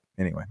that white.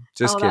 Anyway,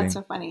 just kidding. That's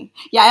so funny.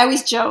 Yeah, I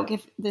always joke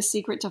if the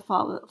secret to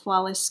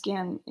flawless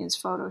skin is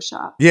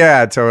Photoshop.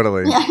 Yeah,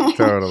 totally.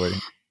 Totally.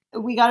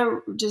 We got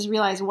to just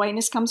realize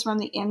whiteness comes from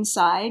the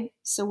inside.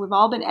 So we've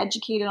all been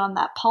educated on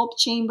that pulp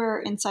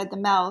chamber inside the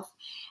mouth.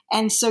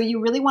 And so you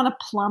really want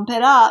to plump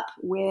it up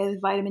with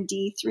vitamin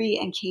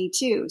D3 and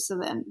K2. So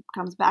then it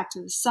comes back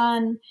to the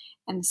sun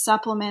and the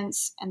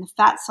supplements and the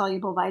fat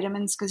soluble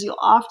vitamins. Because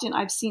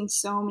I've seen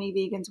so many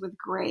vegans with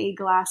gray,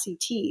 glassy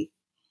teeth.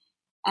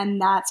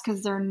 And that's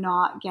because they're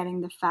not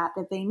getting the fat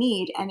that they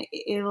need. And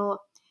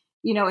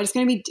it's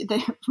going to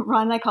be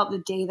Ron and I call it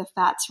the day the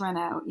fats run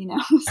out,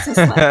 it's just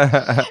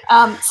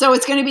like, so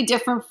it's going to be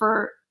different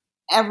for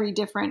every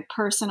different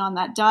person on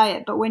that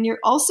diet. But when you're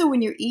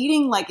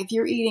eating, like if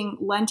you're eating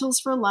lentils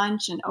for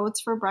lunch and oats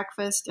for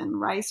breakfast and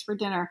rice for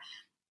dinner,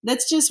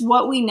 that's just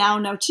what we now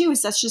know too,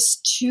 is that's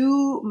just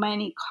too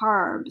many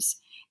carbs.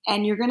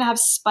 And you're going to have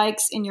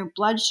spikes in your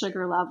blood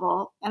sugar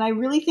level. And I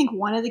really think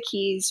one of the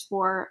keys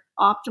for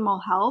optimal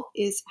health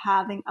is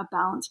having a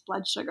balanced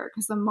blood sugar.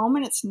 Because the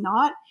moment it's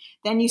not,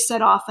 then you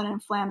set off an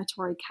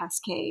inflammatory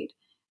cascade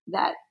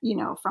that,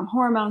 from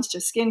hormones to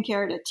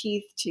skincare to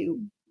teeth to,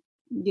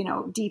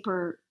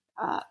 deeper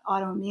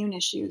autoimmune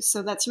issues.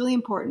 So that's really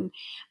important.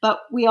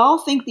 But we all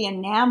think the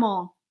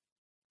enamel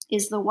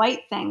is the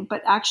white thing,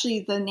 but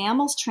actually the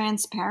enamel's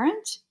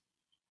transparent.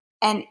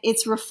 And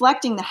it's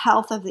reflecting the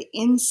health of the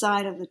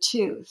inside of the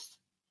tooth.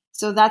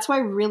 So that's why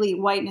really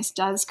whiteness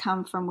does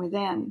come from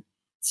within.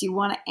 So you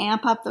want to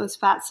amp up those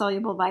fat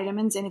soluble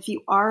vitamins. And if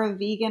you are a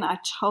vegan, I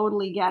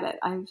totally get it.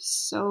 I've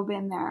so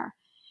been there.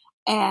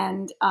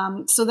 And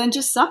so then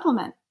just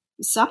supplement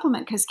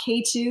because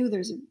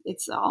K2,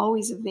 it's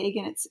always a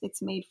vegan.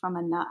 It's made from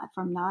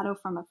natto,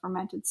 from a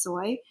fermented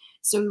soy.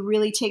 So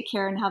really take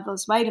care and have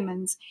those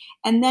vitamins.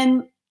 And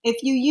then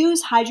if you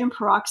use hydrogen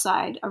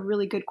peroxide, a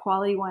really good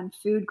quality one,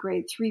 food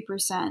grade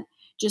 3%,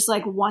 just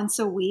like once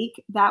a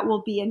week, that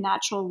will be a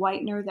natural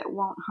whitener that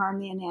won't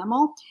harm the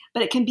enamel,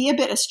 but it can be a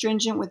bit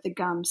astringent with the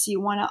gum. So you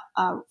want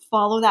to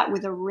follow that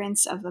with a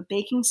rinse of the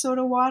baking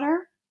soda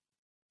water.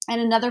 And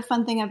another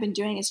fun thing I've been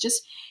doing is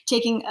just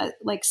taking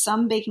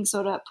some baking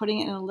soda, putting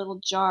it in a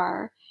little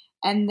jar,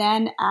 and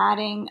then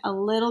adding a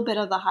little bit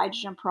of the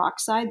hydrogen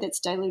peroxide that's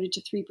diluted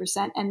to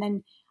 3%, and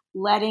then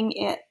letting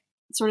it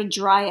sort of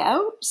dry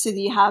out so that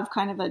you have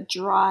kind of a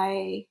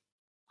dry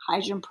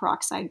hydrogen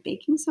peroxide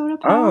baking soda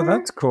powder. Oh,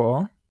 that's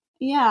cool.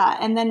 Yeah.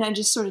 And then I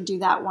just sort of do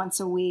that once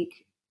a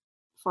week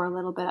for a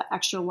little bit of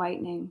extra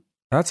whitening.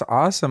 That's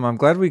awesome. I'm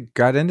glad we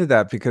got into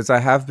that because I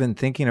have been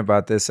thinking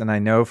about this, and I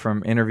know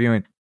from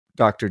interviewing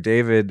Dr.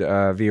 David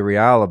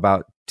Villarreal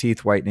about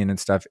teeth whitening and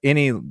stuff,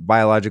 any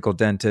biological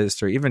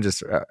dentist or even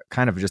just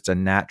kind of just a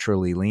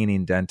naturally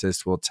leaning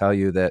dentist will tell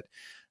you that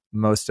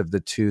most of the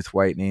tooth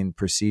whitening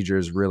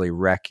procedures really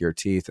wreck your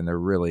teeth and they're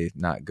really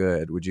not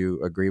good. Would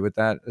you agree with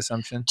that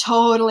assumption?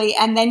 Totally.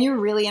 And then you're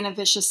really in a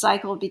vicious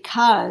cycle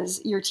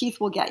because your teeth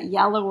will get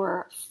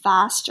yellower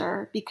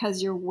faster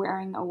because you're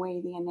wearing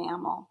away the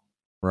enamel.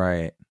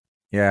 Right.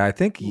 Yeah, I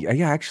think,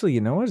 actually,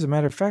 as a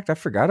matter of fact, I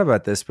forgot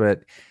about this,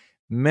 but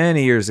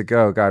many years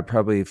ago, God,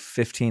 probably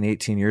 15,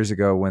 18 years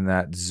ago, when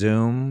that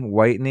Zoom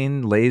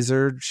whitening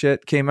laser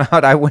shit came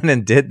out, I went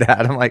and did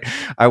that. I'm like,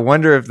 I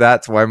wonder if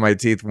that's why my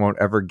teeth won't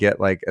ever get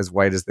like as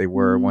white as they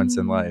were once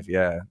in life.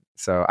 Yeah.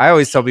 So I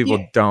always tell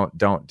people,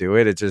 don't do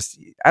it. It just,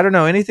 I don't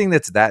know, anything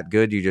that's that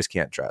good, you just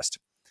can't trust.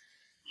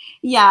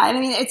 Yeah, and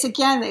I mean,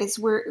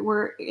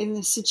 we're in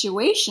the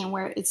situation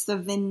where it's the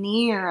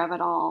veneer of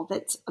it all.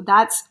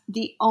 That's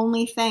the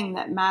only thing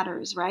that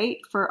matters, right?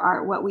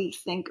 For what we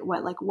think,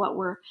 what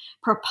we're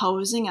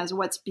proposing as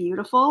what's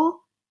beautiful.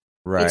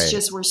 Right. It's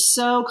just we're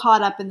so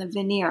caught up in the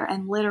veneer,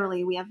 and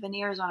literally we have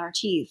veneers on our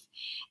teeth,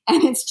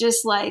 and it's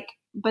just like.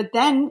 But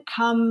then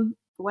come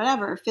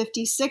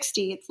 50,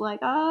 60, it's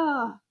like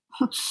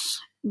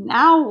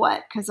now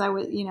what? Because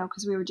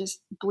we were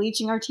just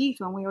bleaching our teeth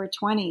when we were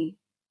 20.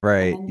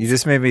 Right. You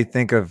just made me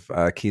think of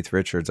Keith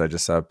Richards. I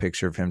just saw a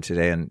picture of him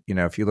today. And,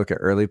 if you look at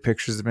early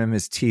pictures of him,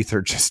 his teeth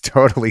are just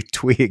totally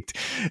tweaked.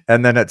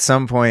 And then at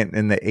some point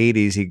in the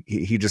 80s,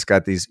 he just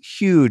got these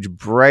huge,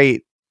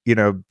 bright,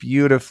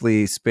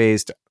 beautifully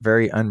spaced,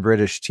 very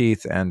un-British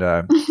teeth. And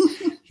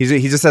he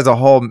just has a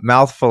whole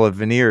mouthful of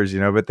veneers,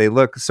 but they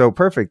look so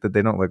perfect that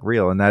they don't look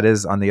real. And that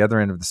is on the other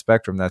end of the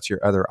spectrum. That's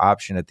your other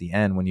option at the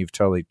end when you've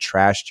totally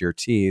trashed your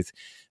teeth.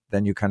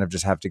 Then you kind of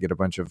just have to get a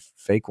bunch of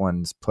fake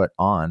ones put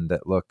on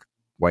that look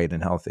white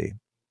and healthy.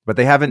 But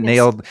they haven't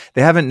nailed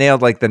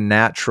like the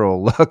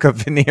natural look of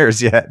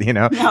veneers yet,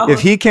 No. If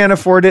he can't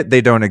afford it, they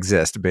don't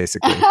exist,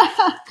 basically.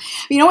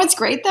 You know what's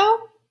great though?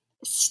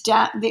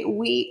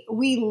 We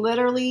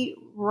literally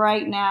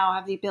right now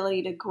have the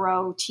ability to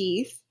grow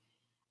teeth.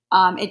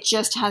 It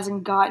just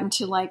hasn't gotten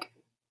to like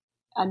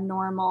a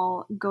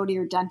normal go to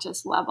your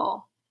dentist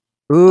level.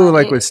 Ooh,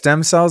 with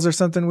stem cells or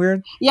something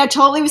weird? Yeah,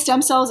 totally with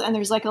stem cells. And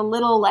there's like a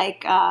little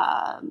like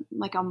a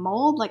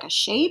mold, like a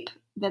shape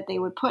that they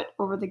would put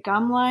over the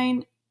gum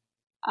line.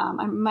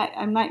 I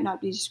might not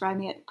be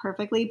describing it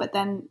perfectly, but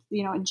then,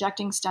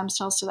 injecting stem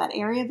cells to that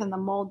area, then the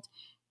mold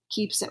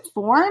keeps it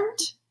formed.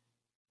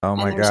 Oh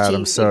my God,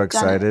 I'm so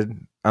excited.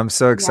 I'm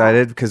so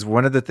excited because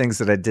one of the things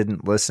that I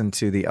didn't listen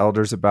to the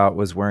elders about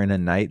was wearing a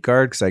night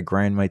guard because I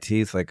grind my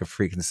teeth like a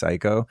freaking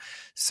psycho.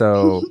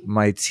 So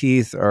my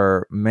teeth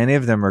many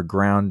of them are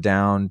ground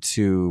down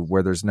to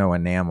where there's no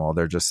enamel.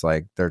 They're just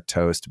like, they're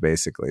toast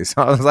basically.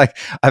 So I was like,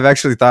 I've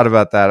actually thought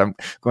about that. I'm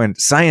going,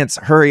 science,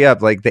 hurry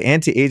up. Like the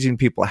anti-aging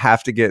people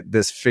have to get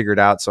this figured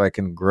out so I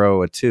can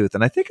grow a tooth.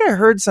 And I think I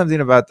heard something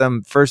about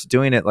them first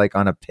doing it like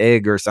on a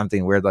pig or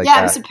something weird like that.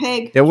 Yeah, it was a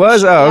pig. It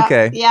was? Oh,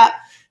 okay. Yeah.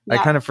 I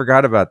kind of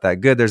forgot about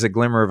that. Good. There's a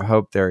glimmer of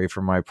hope there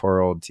for my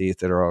poor old teeth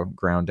that are all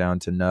ground down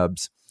to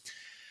nubs.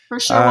 For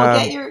sure.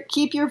 Well,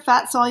 keep your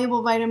fat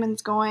soluble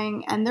vitamins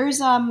going. And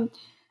there's I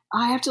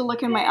have to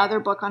look in my other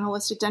book on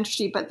holistic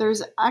dentistry, but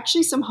there's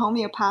actually some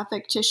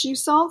homeopathic tissue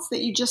salts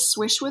that you just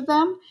swish with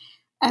them,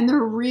 and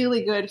they're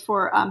really good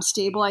for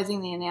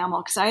stabilizing the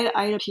enamel. Because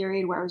I had a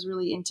period where I was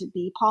really into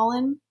bee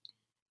pollen,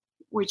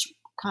 which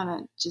kind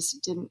of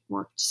just didn't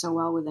work so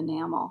well with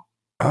enamel.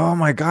 Oh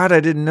my God, I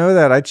didn't know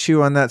that. I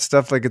chew on that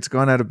stuff like it's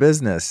going out of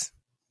business.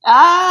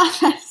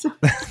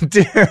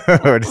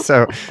 Dude.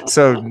 So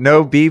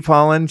no bee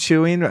pollen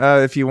chewing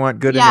if you want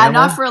good enamel? Yeah,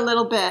 not for a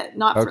little bit.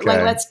 For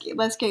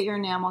let's get your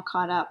enamel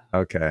caught up.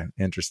 Okay,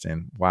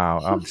 interesting.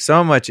 Wow.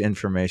 So much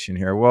information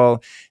here.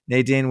 Well,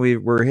 Nadine,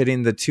 we're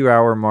hitting the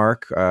 2-hour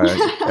mark.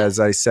 As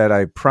I said,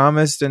 I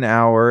promised an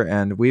hour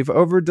and we've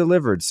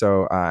over-delivered.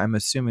 So I'm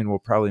assuming we'll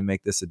probably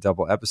make this a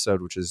double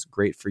episode, which is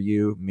great for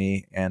you,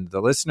 me, and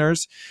the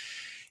listeners.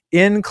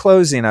 In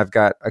closing, I've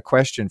got a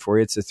question for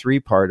you. It's a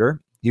 3-parter.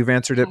 You've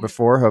answered it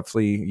before.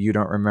 Hopefully you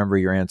don't remember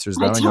your answers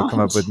though, and you'll come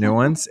up with new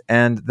ones.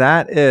 And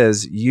that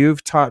is,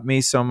 you've taught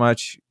me so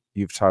much.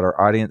 You've taught our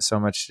audience so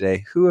much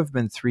today. Who have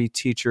been 3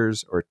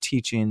 teachers or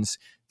teachings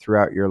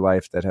throughout your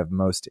life that have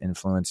most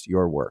influenced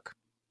your work?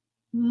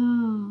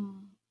 Rumi,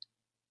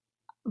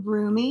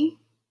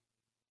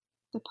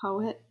 the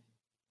poet.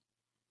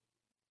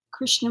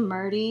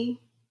 Krishnamurti,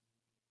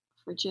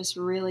 for just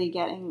really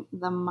getting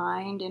the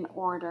mind in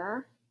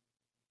order.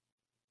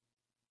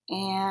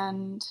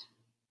 And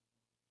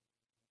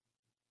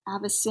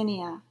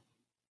Abyssinia,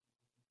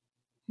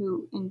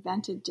 who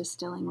invented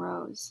distilling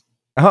rose.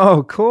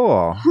 Oh,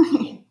 cool.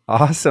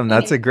 Awesome.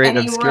 That's a great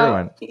obscure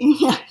one.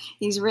 Yeah,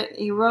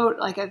 he wrote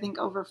like, I think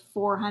over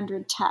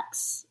 400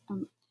 texts.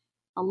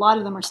 A lot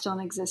of them are still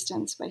in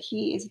existence, but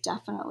he is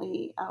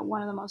definitely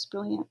one of the most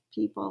brilliant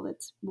people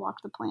that's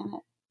walked the planet.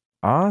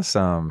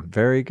 Awesome.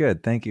 Very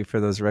good. Thank you for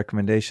those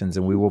recommendations.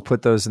 And we will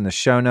put those in the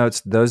show notes.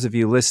 Those of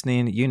you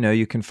listening,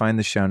 you can find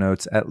the show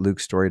notes at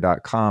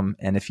lukestory.com.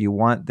 And if you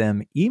want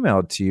them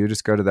emailed to you,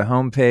 just go to the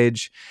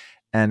homepage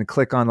and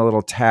click on the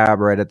little tab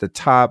right at the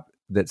top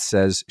that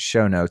says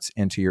show notes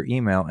into your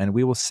email, and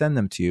we will send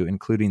them to you,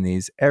 including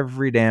these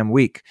every damn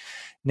week.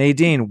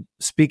 Nadine,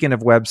 speaking of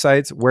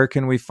websites, where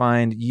can we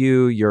find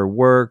you, your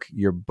work,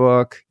 your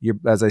book?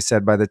 As I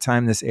said, by the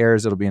time this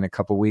airs, it'll be in a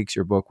couple weeks.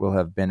 Your book will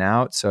have been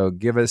out. So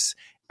give us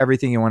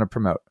everything you want to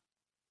promote.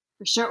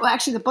 For sure. Well,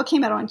 actually, the book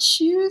came out on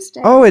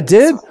Tuesday. Oh, it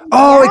did?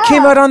 It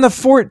came out on the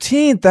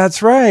 14th.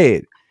 That's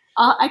right.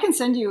 I can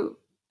send you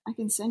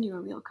a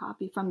real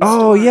copy from the store.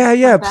 Oh,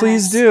 yeah.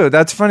 Please Venice. do.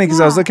 That's funny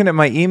because I was looking at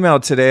my email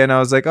today and I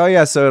was like, oh,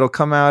 yeah, so it'll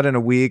come out in a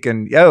week.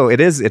 And it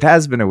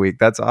has been a week.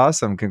 That's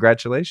awesome.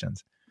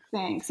 Congratulations.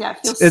 Thanks. Yeah,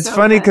 it's so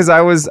funny because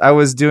I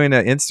was doing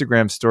an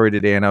Instagram story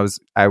today, and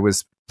I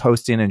was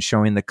posting and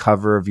showing the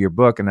cover of your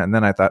book, and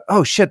then I thought,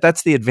 oh shit,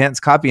 that's the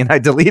advanced copy, and I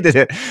deleted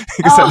it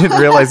because I didn't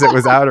realize it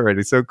was out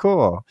already. So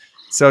cool.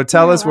 So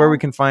tell us where we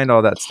can find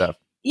all that stuff.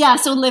 Yeah,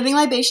 so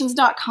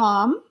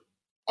livinglibations.com,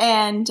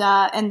 and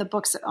the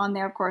books on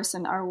there, of course,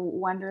 in our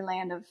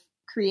wonderland of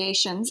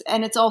creations,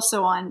 and it's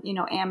also on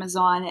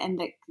Amazon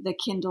and the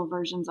Kindle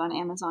versions on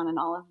Amazon and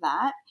all of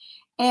that.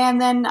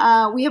 And then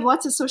we have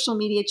lots of social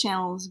media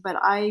channels, but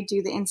I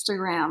do the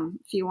Instagram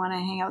if you want to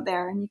hang out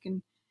there, and you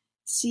can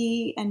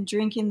see and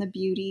drink in the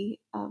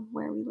beauty of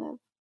where we live.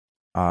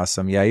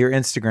 Awesome. Yeah, your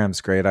Instagram's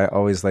great. I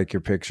always like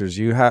your pictures.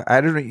 You have, I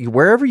don't know,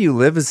 wherever you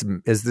live is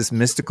this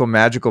mystical,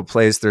 magical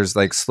place. There's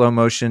like slow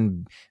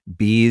motion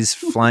bees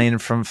flying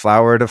from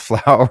flower to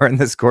flower in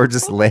this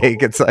gorgeous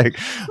lake. It's like,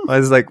 I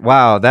was like,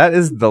 wow, that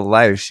is the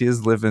life. She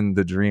is living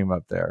the dream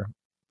up there.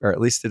 Or at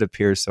least it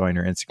appears so on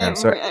your Instagram.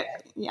 So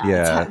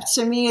yeah.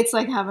 To me, it's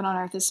like heaven on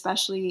earth,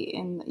 especially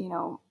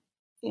in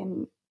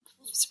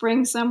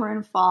spring, summer,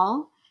 and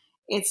fall.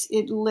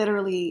 It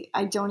literally,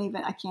 I can't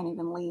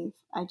even leave.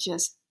 I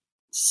just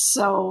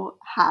so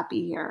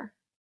happy here.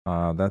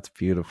 Oh, that's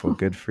beautiful.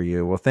 Good for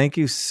you. Well, thank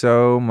you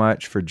so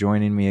much for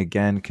joining me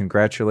again.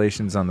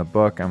 Congratulations on the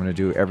book. I'm going to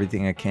do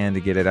everything I can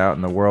to get it out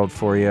in the world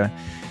for you.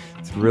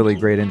 It's really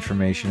great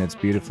information. It's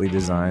beautifully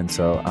designed.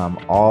 So I'm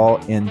all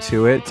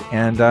into it.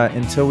 And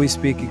until we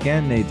speak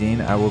again, Nadine,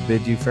 I will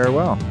bid you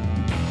farewell.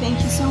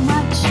 Thank you so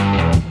much.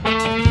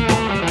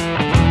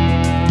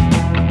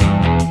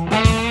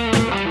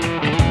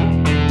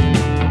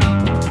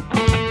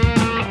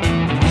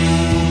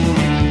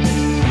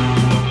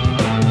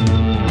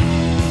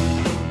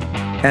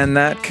 And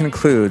that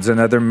concludes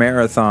another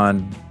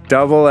marathon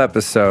double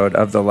episode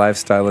of the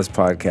Lifestylist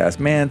Podcast.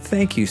 Man,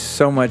 thank you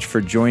so much for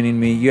joining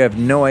me. You have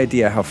no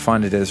idea how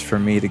fun it is for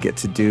me to get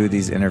to do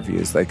these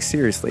interviews. Like,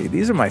 seriously,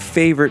 these are my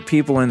favorite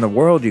people in the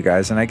world, you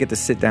guys, and I get to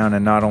sit down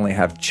and not only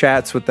have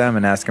chats with them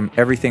and ask them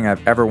everything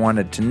I've ever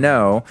wanted to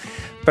know,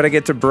 but I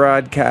get to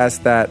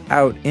broadcast that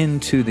out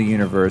into the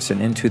universe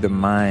and into the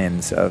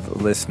minds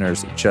of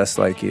listeners just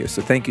like you.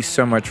 So thank you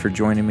so much for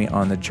joining me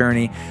on the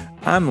journey.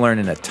 I'm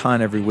learning a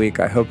ton every week.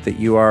 I hope that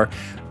you are.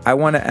 I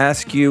want to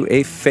ask you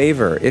a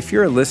favor. If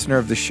you're a listener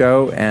of the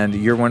show and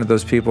you're one of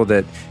those people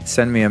that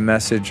send me a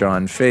message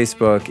on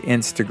Facebook,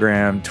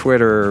 Instagram,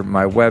 Twitter,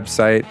 my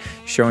website,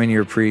 showing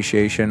your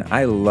appreciation,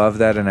 I love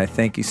that and I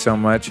thank you so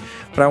much.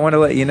 But I want to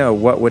let you know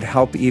what would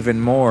help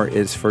even more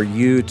is for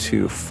you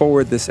to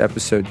forward this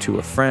episode to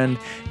a friend.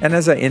 And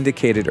as I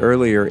indicated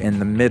earlier in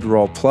the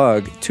mid-roll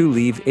plug, to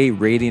leave a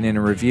rating and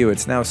a review.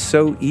 It's now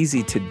so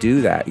easy to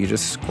do that. You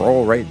just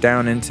scroll right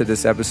down into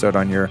this episode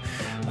on your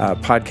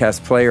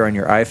podcast player on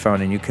your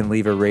iPhone, and you can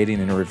leave a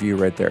rating and a review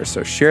right there.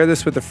 So share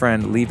this with a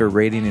friend, leave a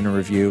rating and a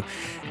review,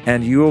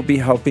 and you will be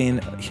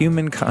helping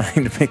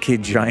humankind make a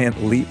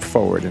giant leap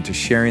forward into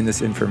sharing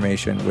this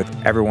information with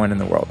everyone in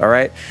the world. All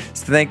right?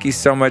 So thank you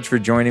so much for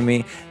joining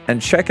me,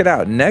 and check it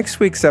out.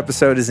 Next week's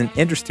episode is an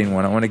interesting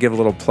one. I want to give a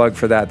little plug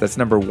for that. That's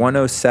number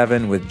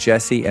 107 with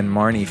Jesse and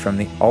Marnie from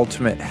the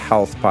Ultimate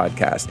Health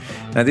Podcast.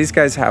 Now, these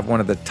guys have one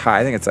of the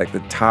I think it's like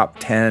the top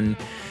 10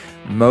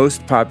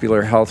 most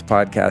popular health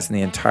podcasts in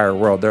the entire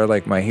world. They're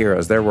like my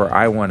heroes. They're where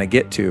I want to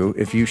get to.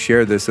 If you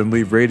share this and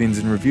leave ratings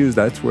and reviews,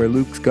 that's where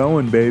Luke's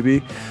going,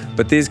 baby.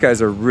 But these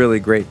guys are really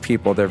great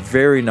people. They're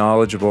very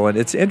knowledgeable. And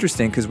it's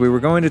interesting because we were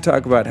going to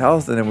talk about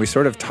health, and then we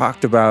sort of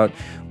talked about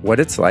what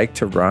it's like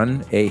to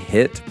run a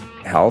hit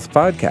health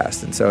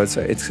podcast. And so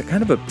it's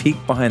kind of a peek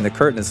behind the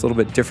curtain. It's a little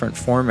bit different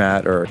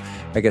format, or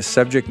I guess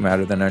subject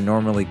matter, than I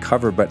normally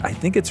cover, but I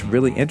think it's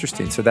really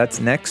interesting. So that's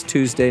next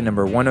Tuesday,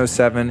 number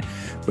 107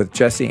 with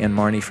Jesse and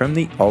Marnie from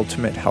the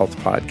Ultimate Health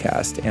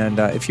Podcast. And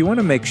if you want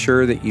to make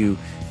sure that you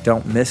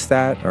don't miss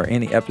that or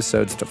any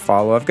episodes to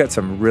follow, I've got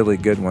some really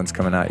good ones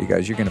coming out, you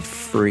guys. You're going to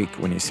freak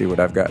when you see what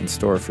I've got in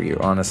store for you.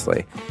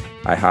 Honestly,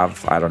 I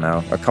have, I don't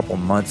know, a couple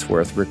months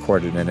worth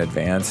recorded in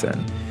advance,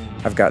 and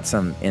I've got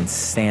some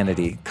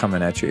insanity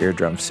coming at your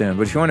eardrum soon.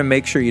 But if you want to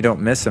make sure you don't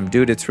miss them,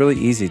 dude, it's really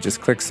easy.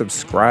 Just click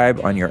subscribe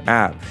on your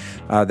app.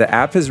 The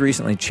app has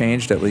recently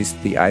changed, at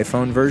least the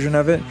iPhone version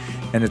of it,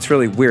 and it's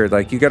really weird.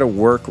 Like, you got to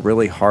work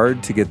really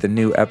hard to get the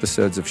new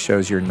episodes of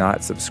shows you're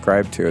not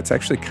subscribed to. It's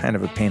actually kind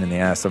of a pain in the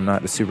ass. I'm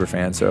not a super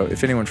fan. So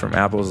if anyone from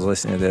Apple is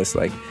listening to this,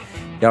 like,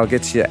 y'all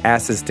get your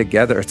asses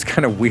together. It's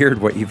kind of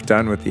weird what you've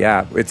done with the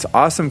app. It's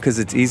awesome because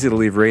it's easy to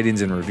leave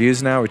ratings and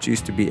reviews now, which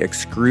used to be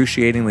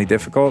excruciatingly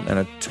difficult and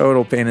a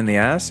total pain in the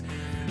ass.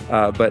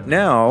 But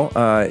now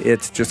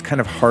it's just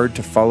kind of hard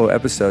to follow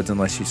episodes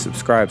unless you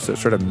subscribe. So it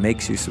sort of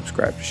makes you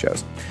subscribe to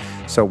shows.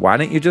 So why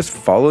don't you just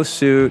follow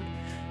suit,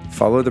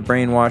 follow the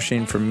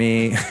brainwashing from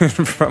me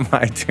from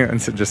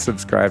iTunes, and just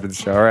subscribe to the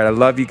show. All right. I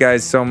love you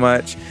guys so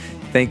much.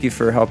 Thank you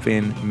for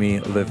helping me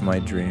live my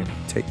dream.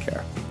 Take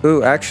care.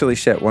 Ooh, actually,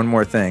 shit, one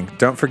more thing.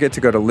 Don't forget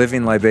to go to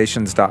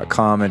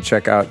livinglibations.com and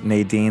check out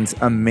Nadine's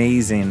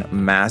amazing,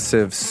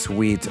 massive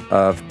suite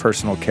of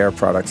personal care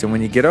products. And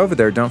when you get over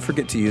there, don't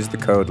forget to use the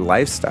code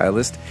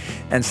LIFESTYLIST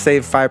and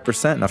save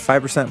 5%. Now,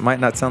 5% might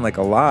not sound like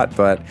a lot,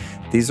 but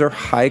these are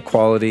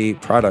high-quality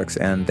products,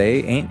 and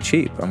they ain't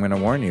cheap. I'm going to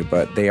warn you,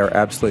 but they are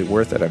absolutely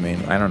worth it. I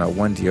mean, I don't know,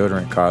 one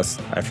deodorant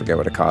costs, I forget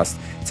what it costs.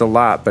 It's a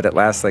lot, but it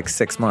lasts like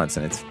 6 months,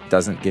 and it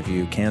doesn't give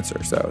you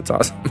cancer, so it's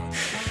awesome.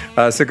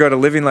 So go to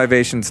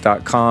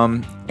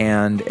livinglibations.com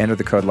and enter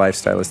the code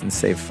LIFESTYLIST and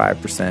save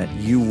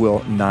 5%. You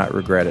will not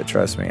regret it,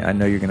 trust me. I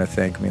know you're going to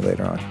thank me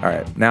later on. All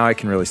right, now I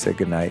can really say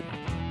good night,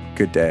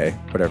 good day,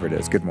 whatever it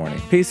is, good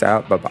morning. Peace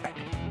out, bye-bye.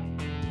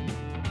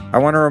 I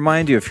want to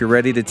remind you, if you're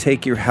ready to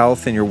take your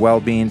health and your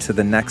well-being to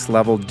the next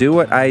level, do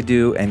what I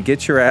do and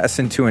get your ass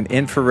into an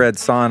infrared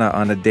sauna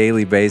on a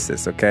daily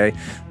basis, okay?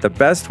 The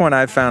best one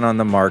I've found on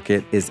the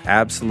market is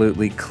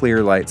absolutely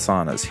clear light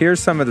saunas.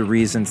 Here's some of the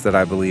reasons that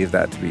I believe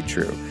that to be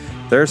true.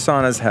 Their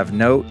saunas have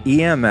no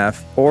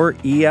EMF or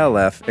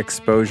ELF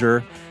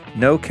exposure,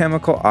 no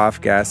chemical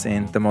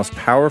off-gassing, the most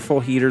powerful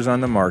heaters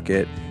on the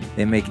market.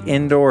 They make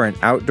indoor and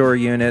outdoor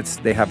units.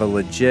 They have a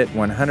legit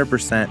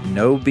 100%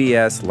 no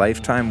BS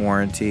lifetime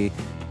warranty.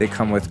 They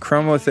come with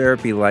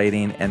chromotherapy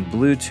lighting and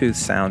Bluetooth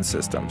sound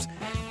systems.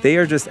 They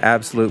are just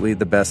absolutely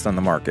the best on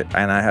the market,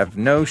 and I have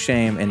no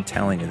shame in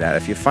telling you that.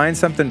 If you find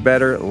something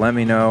better, let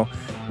me know.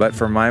 But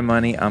for my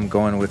money, I'm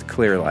going with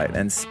Clearlight.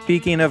 And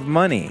speaking of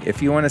money,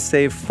 if you want to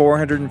save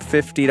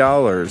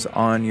 $450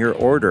 on your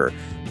order,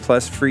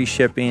 plus free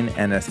shipping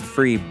and a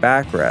free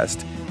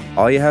backrest,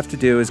 all you have to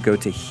do is go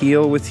to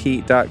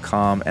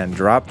healwithheat.com and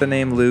drop the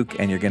name Luke,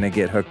 and you're going to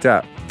get hooked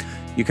up.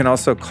 You can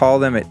also call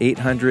them at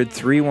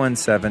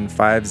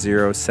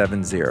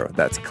 800-317-5070.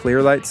 That's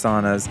Clearlight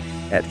Saunas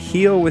at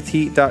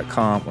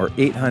healwithheat.com or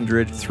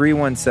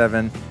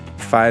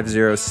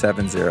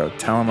 800-317-5070.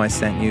 Tell them I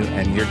sent you,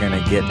 and you're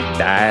going to get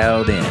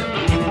dialed in.